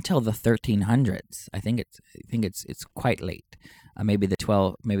think until the 1300s. I think it's quite late. Maybe the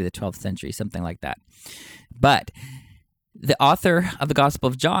 12th century, something like that. But the author of the Gospel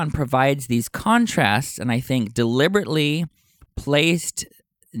of John provides these contrasts, and I think deliberately placed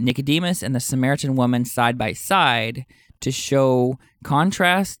Nicodemus and the Samaritan woman side by side to show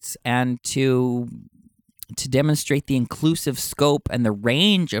contrasts and to demonstrate the inclusive scope and the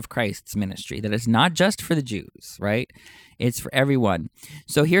range of Christ's ministry, that it's not just for the Jews, right? It's for everyone.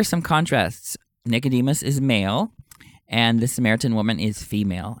 So here's some contrasts. Nicodemus is male, and the Samaritan woman is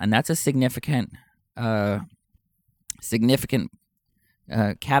female, and that's a significant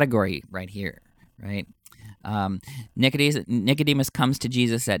category right here, right? Nicodemus comes to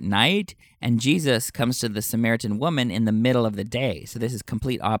Jesus at night, and Jesus comes to the Samaritan woman in the middle of the day. So this is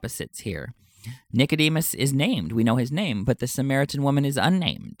complete opposites here. Nicodemus is named. We know his name, but the Samaritan woman is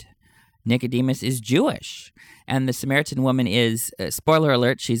unnamed. Nicodemus is Jewish, and the Samaritan woman is, spoiler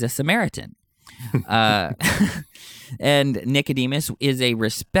alert, she's a Samaritan. And Nicodemus is a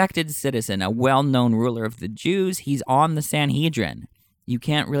respected citizen, a well-known ruler of the Jews. He's on the Sanhedrin. You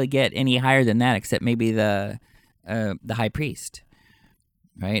can't really get any higher than that, except maybe the high priest,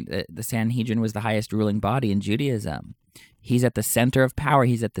 right? The Sanhedrin was the highest ruling body in Judaism. He's at the center of power.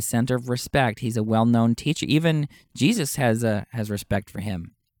 He's at the center of respect. He's a well-known teacher. Even Jesus has respect for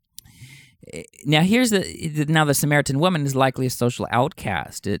him. Now here's the Samaritan woman is likely a social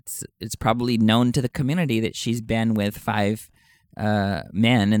outcast. It's probably known to the community that she's been with 5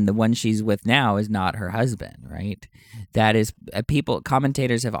 men, and the one she's with now is not her husband, right? That is,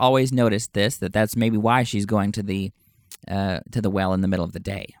 commentators have always noticed that's maybe why she's going to the well in the middle of the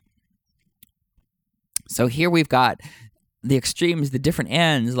day. So here we've got the extremes, the different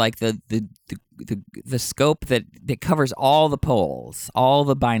ends, like the scope that covers all the poles, all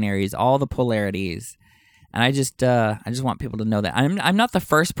the binaries, all the polarities. And I just want people to know that I'm not the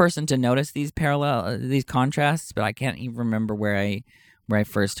first person to notice these contrasts, but I can't even remember where I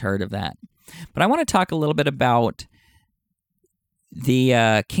first heard of that. But I want to talk a little bit about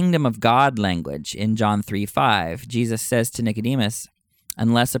the kingdom of God language in John 3:5. Jesus says to Nicodemus,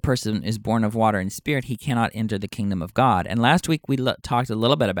 "Unless a person is born of water and spirit, he cannot enter the kingdom of God." And last week we talked a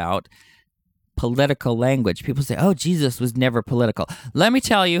little bit about political language. People say, "Oh, Jesus was never political." Let me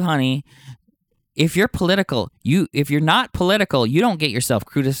tell you, honey, if you're political, if you're not political, you don't get yourself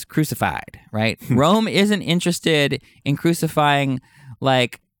crucified, right? Rome isn't interested in crucifying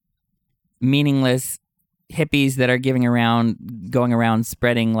like meaningless hippies that are going around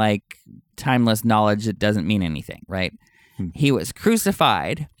spreading like timeless knowledge that doesn't mean anything, right? He was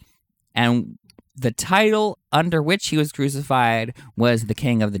crucified, and the title under which he was crucified was the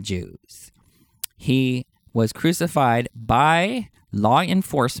King of the Jews. He was crucified by law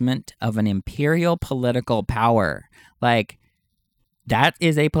enforcement of an imperial political power. Like, that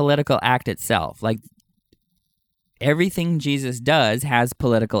is a political act itself. Like, everything Jesus does has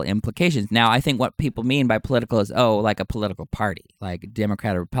political implications. Now, I think what people mean by political is, like a political party, like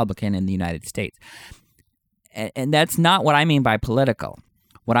Democrat or Republican in the United States. And that's not what I mean by political.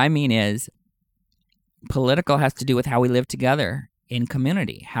 What I mean is political has to do with how we live together in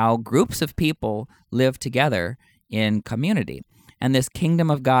community, how groups of people live together in community. And this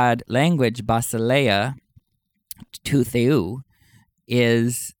kingdom of God language, basileia, to theou,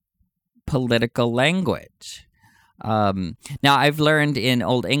 is political language. Now, I've learned in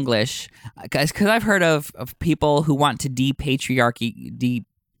Old English, because I've heard of people who want to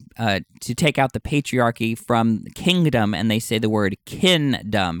to take out the patriarchy from kingdom, and they say the word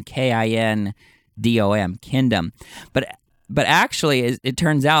kindom, Kindom, kingdom. But actually, it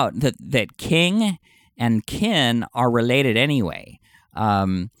turns out that king and kin are related anyway.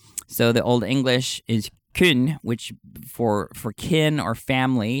 So the Old English is kun, which for kin or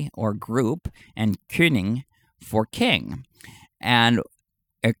family or group, and koning for king. And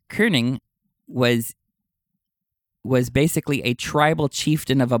a koning was basically a tribal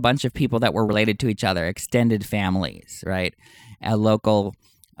chieftain of a bunch of people that were related to each other, extended families, right? A local,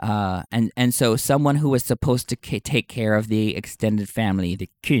 and so someone who was supposed to take care of the extended family, the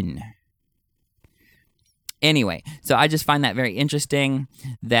kun. Anyway, so I just find that very interesting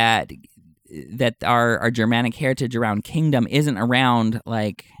that our Germanic heritage around kingdom isn't around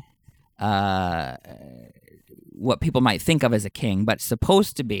like what people might think of as a king, but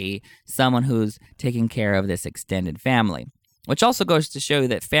supposed to be someone who's taking care of this extended family. Which also goes to show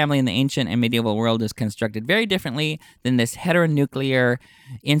that family in the ancient and medieval world is constructed very differently than this heteronuclear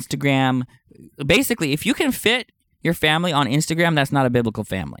Instagram. Basically, if you can fit your family on Instagram, that's not a biblical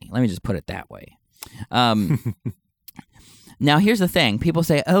family. Let me just put it that way. Now, here's the thing. People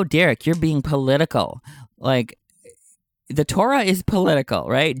say, "Oh, Derek, you're being political." Like, the Torah is political,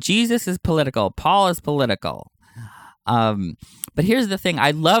 right? Jesus is political. Paul is political. But here's the thing.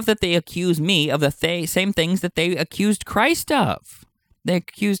 I love that they accuse me of the same things that they accused Christ of. They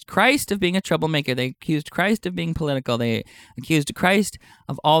accused Christ of being a troublemaker. They accused Christ of being political. They accused Christ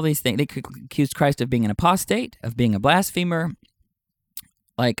of all these things. They accused Christ of being an apostate, of being a blasphemer.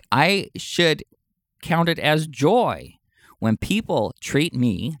 Like, I should count it as joy when people treat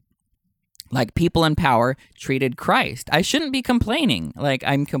me like people in power treated Christ. I shouldn't be complaining. Like,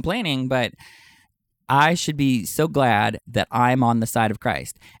 I'm complaining, but I should be so glad that I'm on the side of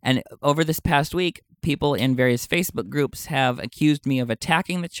Christ. And over this past week, people in various Facebook groups have accused me of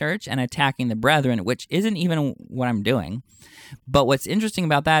attacking the church and attacking the brethren, which isn't even what I'm doing. But what's interesting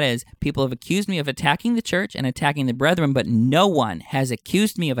about that is people have accused me of attacking the church and attacking the brethren, but no one has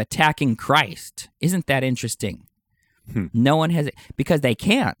accused me of attacking Christ. Isn't that interesting? No one has, because they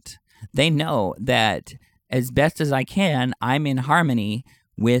can't. They know that as best as I can, I'm in harmony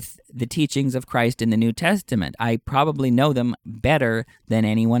with the teachings of Christ in the New Testament. I probably know them better than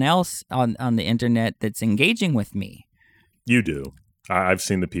anyone else on the internet that's engaging with me. You do. I've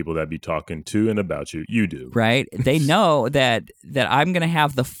seen the people that be talking to and about you. You do. Right? They know that I'm going to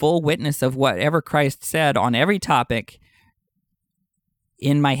have the full witness of whatever Christ said on every topic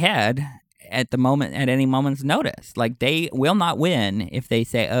in my head, at any moment's notice. Like, they will not win if they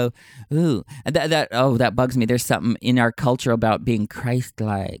say, that bugs me. There's something in our culture about being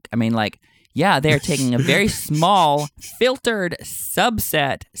Christ-like. I mean, like, yeah, they're taking a very small, filtered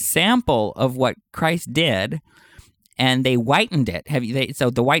subset sample of what Christ did, and they whitened it. So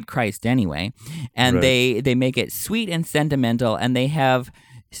the white Christ anyway, and Right. they make it sweet and sentimental, and they have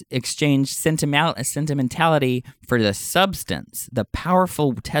exchanged sentimentality for the substance, the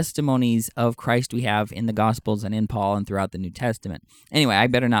powerful testimonies of Christ we have in the Gospels and in Paul and throughout the New Testament. Anyway, I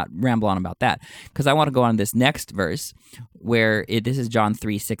better not ramble on about that, because I want to go on this next verse where this is John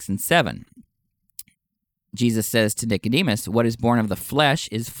 3, 6, and 7. Jesus says to Nicodemus, what is born of the flesh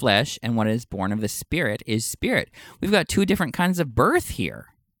is flesh, and what is born of the spirit is spirit. We've got two different kinds of birth here,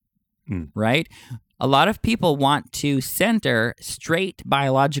 right? A lot of people want to center straight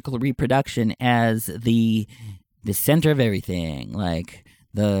biological reproduction as the center of everything, like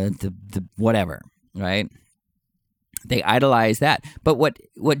the whatever, right? They idolize that. But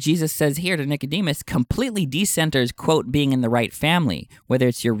what Jesus says here to Nicodemus completely decenters, quote, being in the right family, whether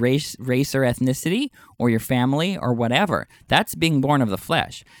it's your race or ethnicity or your family or whatever. That's being born of the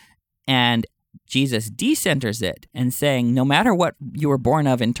flesh. And Jesus decenters it and saying, no matter what you were born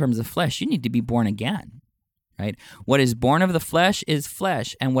of in terms of flesh, you need to be born again, right? What is born of the flesh is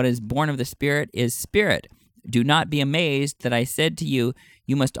flesh, and what is born of the spirit is spirit. Do not be amazed that I said to you,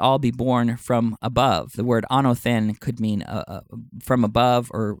 you must all be born from above. The word anothen could mean from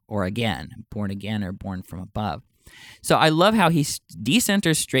above or again, born again or born from above. So I love how he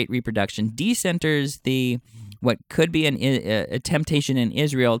decenters straight reproduction, decenters what could be a temptation in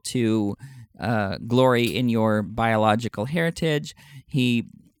Israel to glory in your biological heritage.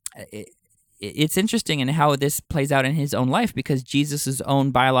 It's interesting in how this plays out in his own life, because Jesus' own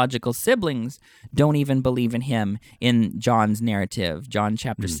biological siblings don't even believe in him in John's narrative. John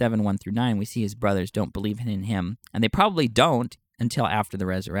chapter 7, 1 through 9, we see his brothers don't believe in him, and they probably don't until after the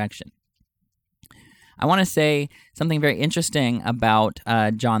resurrection. I want to say something very interesting about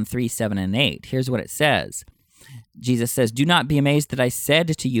John 3, 7, and 8. Here's what it says. Jesus says, do not be amazed that I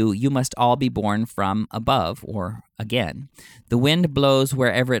said to you, you must all be born from above, or again. The wind blows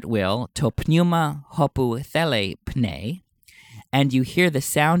wherever it will, to pneuma hopu thele pne, and you hear the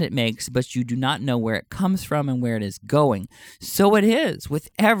sound it makes, but you do not know where it comes from and where it is going. So it is with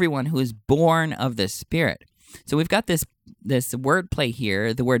everyone who is born of the Spirit. So we've got this wordplay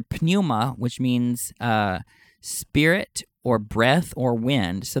here, the word pneuma, which means spirit or breath or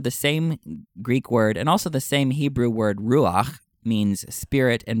wind. So the same Greek word and also the same Hebrew word ruach means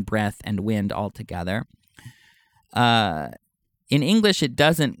spirit and breath and wind all together. In English, it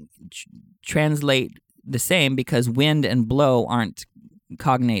doesn't translate the same because wind and blow aren't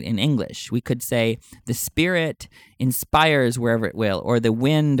cognate in English. We could say the spirit inspires wherever it will, or the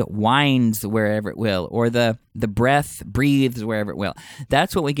wind winds wherever it will, or the breath breathes wherever it will.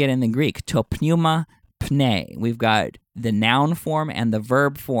 That's what we get in the Greek, to pneuma pne. We've got the noun form and the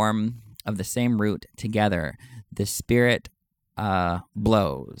verb form of the same root together. The spirit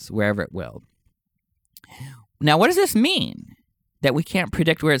blows wherever it will. Now, what does this mean? That we can't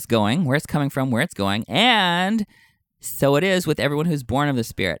predict where it's going, where it's coming from, where it's going, and so it is with everyone who's born of the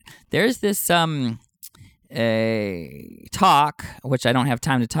Spirit. There's this talk, which I don't have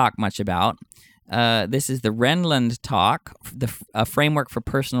time to talk much about. This is the Renland talk, a framework for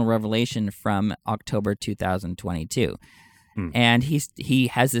personal revelation from October 2022. And he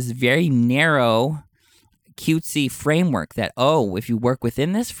has this very narrow, cutesy framework that, if you work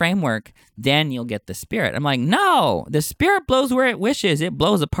within this framework, then you'll get the Spirit. I'm like, no, the Spirit blows where it wishes. It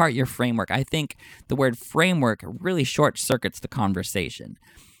blows apart your framework. I think the word framework really short-circuits the conversation.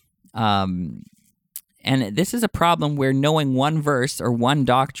 And this is a problem where knowing one verse or one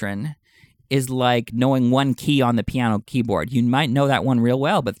doctrine is like knowing one key on the piano keyboard. You might know that one real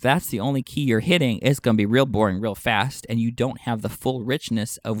well, but if that's the only key you're hitting, it's going to be real boring real fast, and you don't have the full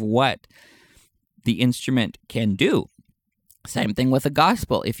richness of what the instrument can do. Same thing with the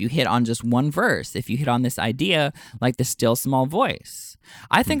gospel. If you hit on just one verse, if you hit on this idea like the still small voice.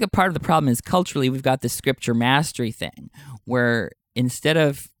 I think a part of the problem is culturally we've got this scripture mastery thing where instead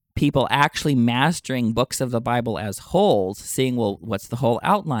of people actually mastering books of the Bible as wholes, seeing, well, what's the whole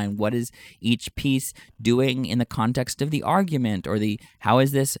outline? What is each piece doing in the context of the argument, or how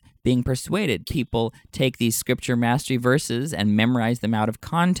is this being persuaded? People take these scripture mastery verses and memorize them out of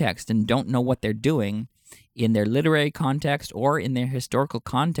context and don't know what they're doing in their literary context or in their historical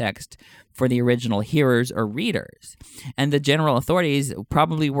context for the original hearers or readers. And the general authorities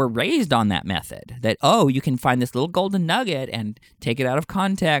probably were raised on that method, that, you can find this little golden nugget and take it out of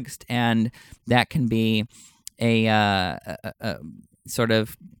context, and that can be a sort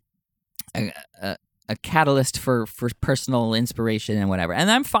of a catalyst for personal inspiration and whatever. And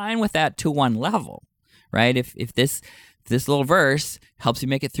I'm fine with that to one level, right? If this little verse helps you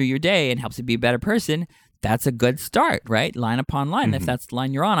make it through your day and helps you be a better person, that's a good start, right? Line upon line. Mm-hmm. If that's the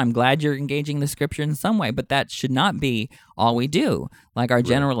line you're on, I'm glad you're engaging the scripture in some way, but that should not be all we do. Like our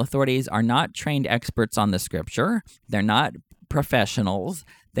general authorities are not trained experts on the scripture. They're not professionals.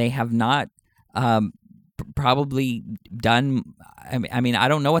 They have not probably done, I mean, I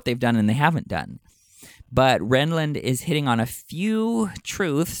don't know what they've done and they haven't done. But Renlund is hitting on a few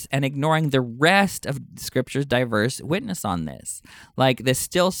truths and ignoring the rest of Scripture's diverse witness on this. Like the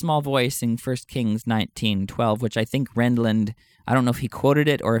still small voice in 1 Kings 19:12, which I think Renlund, I don't know if he quoted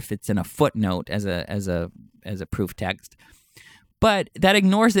it or if it's in a footnote as a proof text. But that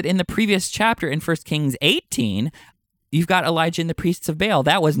ignores that in the previous chapter in 1 Kings 18, you've got Elijah and the priests of Baal.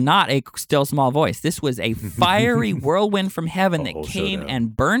 That was not a still small voice. This was a fiery whirlwind from heaven that came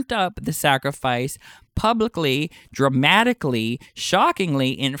and burnt up the sacrifice publicly, dramatically, shockingly,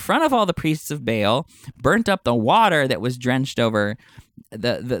 in front of all the priests of Baal, burnt up the water that was drenched over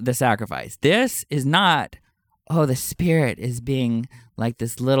the sacrifice. This is not, the Spirit is being like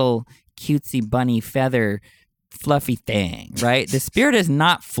this little cutesy bunny feather fluffy thing, right? The Spirit is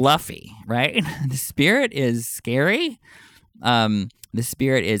not fluffy, right? The Spirit is scary. The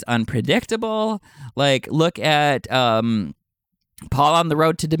Spirit is unpredictable. Like, look at Paul on the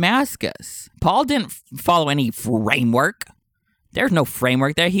road to Damascus. Paul didn't follow any framework. There's no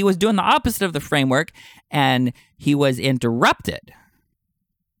framework there. He was doing the opposite of the framework, and he was interrupted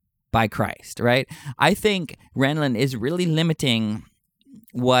by Christ, right? I think Renlund is really limiting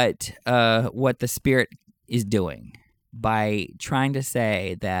what the Spirit is doing by trying to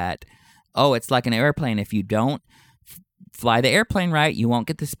say that, it's like an airplane. If you don't fly the airplane right, you won't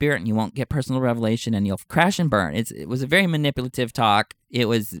get the Spirit and you won't get personal revelation and you'll crash and burn. It was a very manipulative talk. It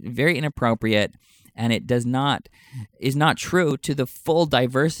was very inappropriate, and it is not true to the full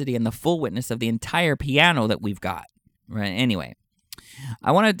diversity and the full witness of the entire piano that we've got. Right? Anyway,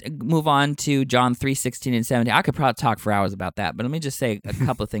 I want to move on to John 3:16 and 17. I could probably talk for hours about that, but let me just say a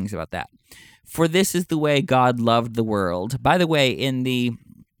couple of things about that. For this is the way God loved the world. By the way, in the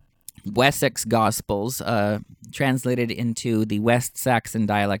Wessex Gospels, translated into the West Saxon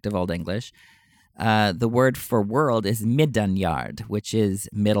dialect of Old English, the word for world is Midgard, which is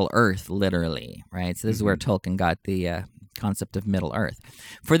Middle Earth, literally, right? So this is where Tolkien got the concept of Middle Earth.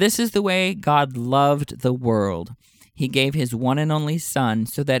 For this is the way God loved the world. He gave his one and only Son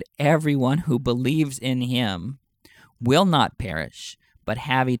so that everyone who believes in him will not perish, but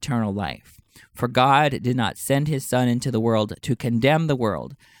have eternal life. For God did not send his Son into the world to condemn the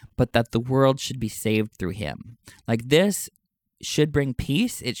world, but that the world should be saved through him. Like, this should bring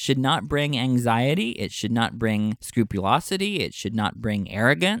peace. It should not bring anxiety. It should not bring scrupulosity. It should not bring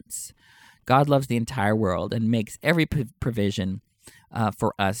arrogance. God loves the entire world and makes every provision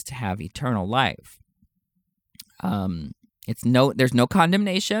for us to have eternal life. There's no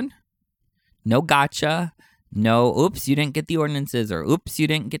condemnation, no gotcha, no oops, you didn't get the ordinances, or oops, you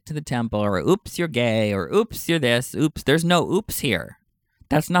didn't get to the temple, or oops, you're gay, or oops, you're this, oops. There's no oops here.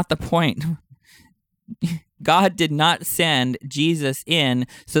 That's not the point. God did not send Jesus in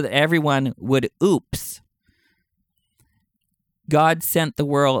so that everyone would oops. God sent the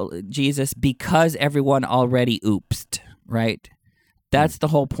world Jesus because everyone already oopsed, right? That's the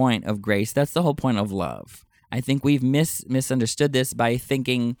whole point of grace. That's the whole point of love. I think we've misunderstood this by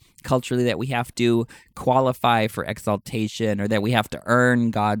thinking culturally that we have to qualify for exaltation or that we have to earn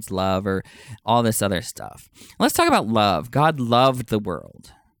God's love or all this other stuff. Let's talk about love. God loved the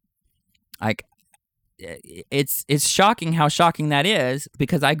world. Like, it's shocking how shocking that is,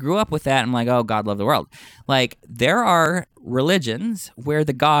 because I grew up with that. And I'm like, oh, God loved the world. Like, there are religions where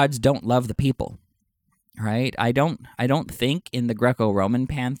the gods don't love the people, right? I don't think in the Greco-Roman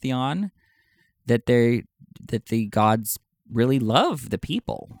pantheon that the gods really love the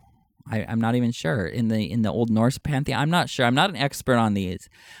people. I'm not even sure. In the Old Norse pantheon, I'm not sure. I'm not an expert on these,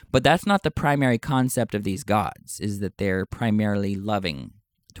 but that's not the primary concept of these gods, is that they're primarily loving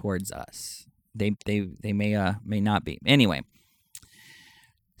towards us. They may not be. Anyway,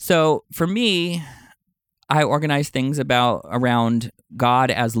 so for me, I organize things around God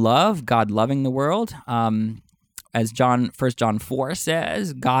as love, God loving the world. As 1 John 4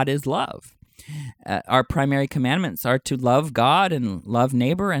 says, God is love. Our primary commandments are to love God and love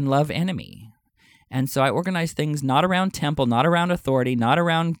neighbor and love enemy. And so I organize things not around temple, not around authority, not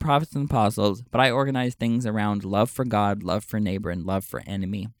around prophets and apostles, but I organize things around love for God, love for neighbor, and love for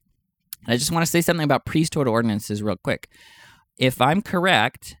enemy. And I just want to say something about priesthood ordinances real quick. If I'm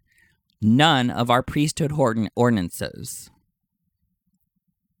correct, none of our priesthood ordinances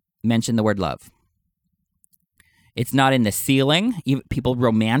mention the word love. It's not in the sealing. People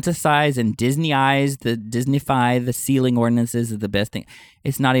romanticize and Disneyfy the sealing ordinances as the best thing.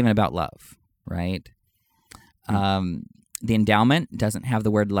 It's not even about love, right? The endowment doesn't have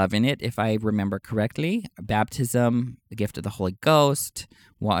the word love in it, if I remember correctly. Baptism, the gift of the Holy Ghost,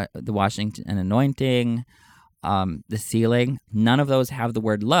 the washing and anointing, the sealing, none of those have the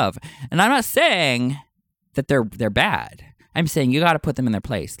word love. And I'm not saying that they're bad. I'm saying you got to put them in their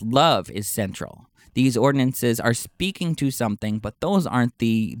place. Love is central. These ordinances are speaking to something, but those aren't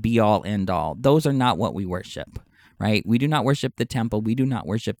the be-all, end-all. Those are not what we worship, right? We do not worship the temple. We do not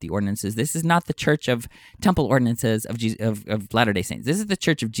worship the ordinances. This is not the church of temple ordinances of Latter-day Saints. This is the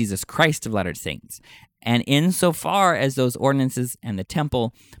church of Jesus Christ of Latter-day Saints. And insofar as those ordinances and the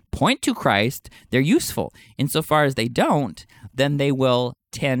temple point to Christ, they're useful. Insofar as they don't, then they will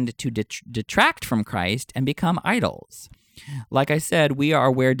tend to detract from Christ and become idols. Like I said, we are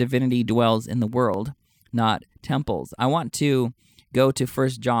where divinity dwells in the world, not temples. I want to go to 1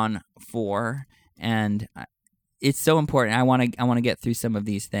 John 4, and it's so important. I want to get through some of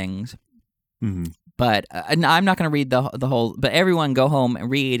these things. Mm-hmm. But I'm not going to read the whole, but everyone go home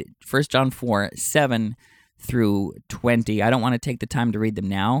and read 1 John 4, 7 through 20. I don't want to take the time to read them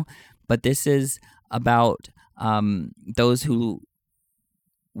now, but this is about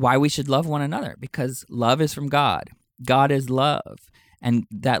why we should love one another, because love is from God. God is love, and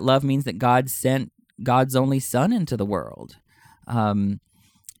that love means that God sent God's only Son into the world.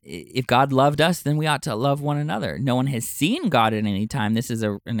 If God loved us, then we ought to love one another. No one has seen God at any time. This is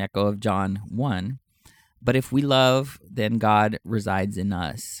an echo of John 1. But if we love, then God resides in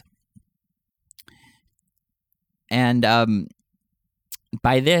us. And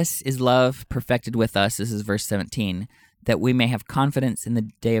by this is love perfected with us, this is verse 17, that we may have confidence in the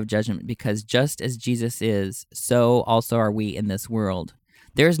day of judgment, because just as Jesus is, so also are we in this world.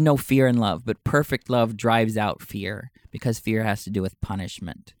 There is no fear in love, but perfect love drives out fear, because fear has to do with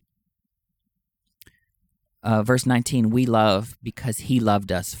punishment. Verse 19, we love because he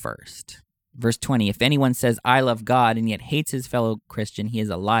loved us first. Verse 20, if anyone says, I love God, and yet hates his fellow Christian, he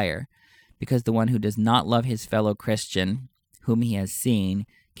is a liar, because the one who does not love his fellow Christian, whom he has seen,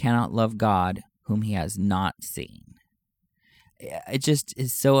 cannot love God, whom he has not seen. It just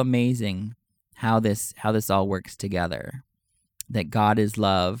is so amazing how this all works together, that God is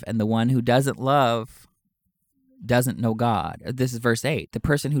love, and the one who doesn't love doesn't know God. This is verse 8. The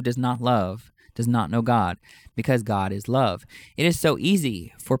person who does not love does not know God, because God is love. It is so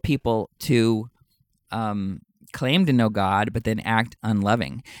easy for people to claim to know God, but then act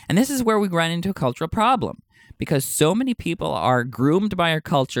unloving. And this is where we run into a cultural problem, because so many people are groomed by our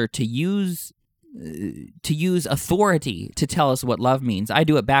culture to use authority to tell us what love means. I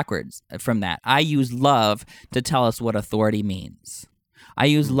do it backwards from that. I use love to tell us what authority means. I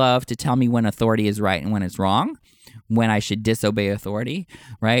use love to tell me when authority is right and when it's wrong, when I should disobey authority,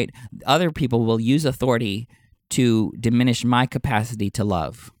 right? Other people will use authority to diminish my capacity to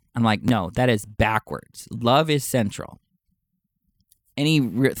love. I'm like, no, that is backwards. Love is central. Any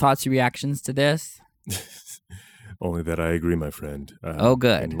thoughts or reactions to this? Only that I agree, my friend. Oh,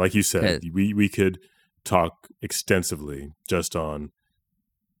 good. And like you said, we could talk extensively just on,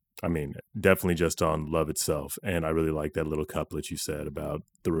 definitely just on love itself. And I really like that little couplet you said about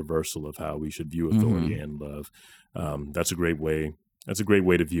the reversal of how we should view authority and love. That's a great way. That's a great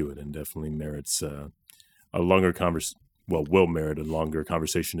way to view it, and definitely merits a longer will merit a longer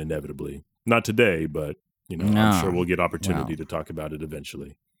conversation inevitably. Not today, but I'm sure we'll get opportunity to talk about it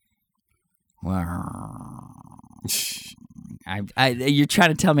eventually. Well, you're trying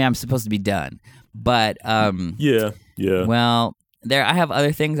to tell me I'm supposed to be done, but yeah. Well, I have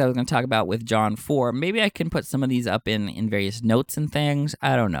other things I was going to talk about with John 4. Maybe I can put some of these up in various notes and things.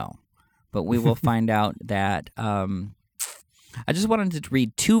 I don't know, but we will find out that. I just wanted to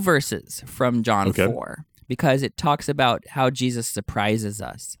read 2 verses from John 4 because it talks about how Jesus surprises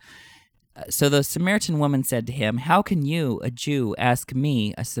us. So the Samaritan woman said to him, how can you, a Jew, ask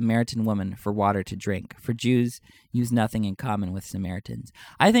me, a Samaritan woman, for water to drink? For Jews use nothing in common with Samaritans.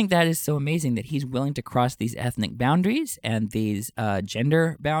 I think that is so amazing that he's willing to cross these ethnic boundaries and these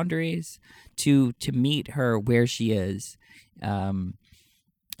gender boundaries to meet her where she is. And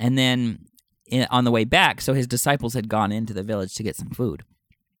then on the way back, so his disciples had gone into the village to get some food.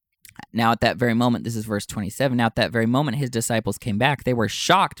 Now, at that very moment, this is verse 27, now at that very moment his disciples came back. They were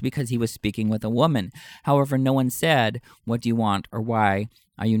shocked because he was speaking with a woman. However, no one said, what do you want, or why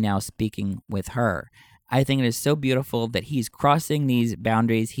are you now speaking with her? I think it is so beautiful that he's crossing these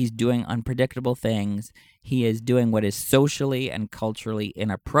boundaries. He's doing unpredictable things. He is doing what is socially and culturally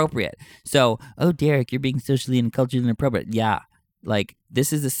inappropriate. So, oh, Derek, you're being socially and culturally inappropriate. Yeah, like,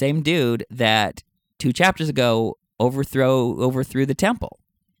 this is the same dude that 2 chapters ago overthrew the temple.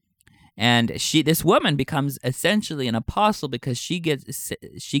 And this woman becomes essentially an apostle because she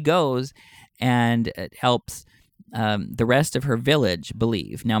goes and helps the rest of her village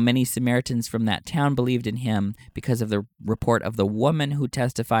believe. Now, many Samaritans from that town believed in him because of the report of the woman who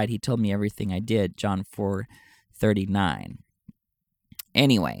testified, "He told me everything I did," John 4:39.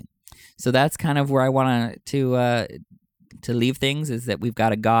 Anyway, so that's kind of where I want to leave things, is that we've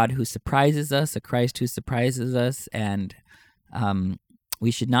got a God who surprises us, a Christ who surprises us, and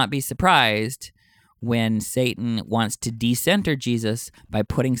we should not be surprised when Satan wants to decenter Jesus by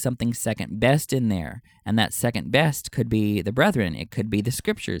putting something second best in there. And that second best could be the brethren, it could be the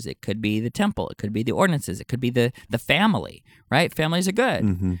scriptures, it could be the temple, it could be the ordinances, it could be the family, right? Families are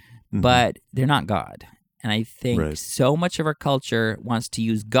good, but they're not God. And I think so much of our culture wants to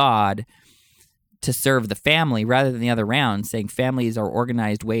use God to serve the family rather than the other round, saying families are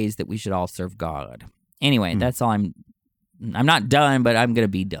organized ways that we should all serve God. Anyway, that's all I'm not done, but I'm going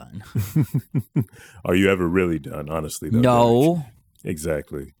to be done. Are you ever really done, honestly, though? No.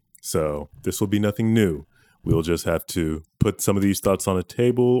 Exactly. So this will be nothing new. We'll just have to put some of these thoughts on a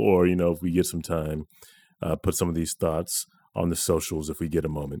table, or, if we get some time, put some of these thoughts on the socials if we get a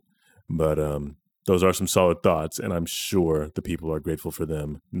moment. But those are some solid thoughts, and I'm sure the people are grateful for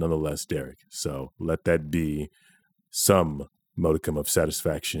them nonetheless, Derek. So let that be some modicum of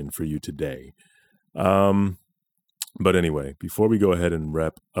satisfaction for you today. But anyway, before we go ahead and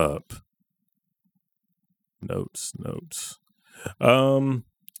wrap up, notes.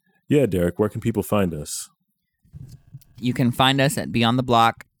 Yeah, Derek, where can people find us? You can find us at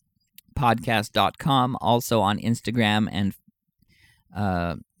beyondtheblockpodcast.com, also on Instagram and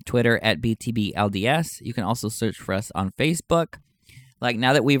Twitter at BTBLDS. You can also search for us on Facebook. Like,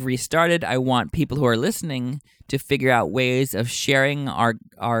 now that we've restarted, I want people who are listening to figure out ways of sharing our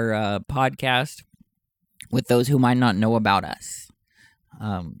podcast with those who might not know about us.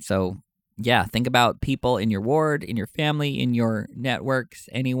 So, yeah, think about people in your ward, in your family, in your networks,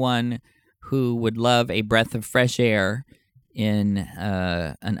 anyone who would love a breath of fresh air in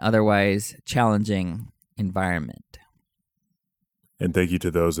an otherwise challenging environment. And thank you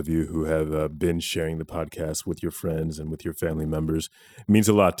to those of you who have been sharing the podcast with your friends and with your family members. It means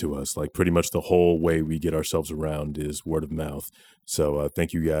a lot to us. Like, pretty much the whole way we get ourselves around is word of mouth. So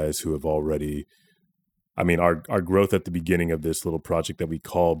thank you guys who have already... our growth at the beginning of this little project that we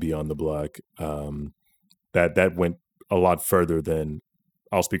call Beyond the Block, that went a lot further than,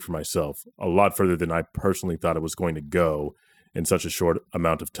 I'll speak for myself, a lot further than I personally thought it was going to go in such a short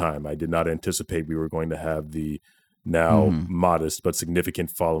amount of time. I did not anticipate we were going to have the now modest but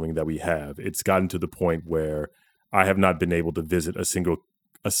significant following that we have. It's gotten to the point where I have not been able to visit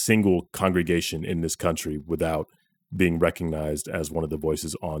a single congregation in this country without being recognized as one of the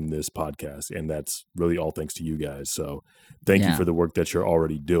voices on this podcast. And that's really all thanks to you guys. So thank you for the work that you're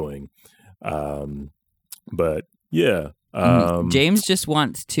already doing. But yeah. James just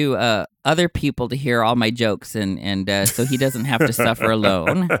wants to other people to hear all my jokes, and so he doesn't have to suffer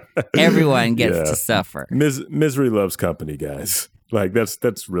alone. Everyone gets to suffer. Misery loves company, guys. Like,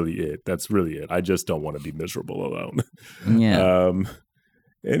 that's really it. That's really it. I just don't want to be miserable alone. Yeah.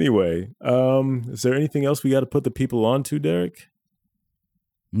 Anyway, is there anything else we got to put the people on to, Derek?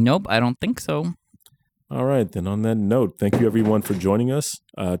 Nope, I don't think so. All right, then on that note, thank you everyone for joining us.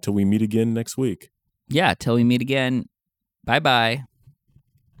 Till we meet again next week. Yeah, till we meet again. Bye-bye.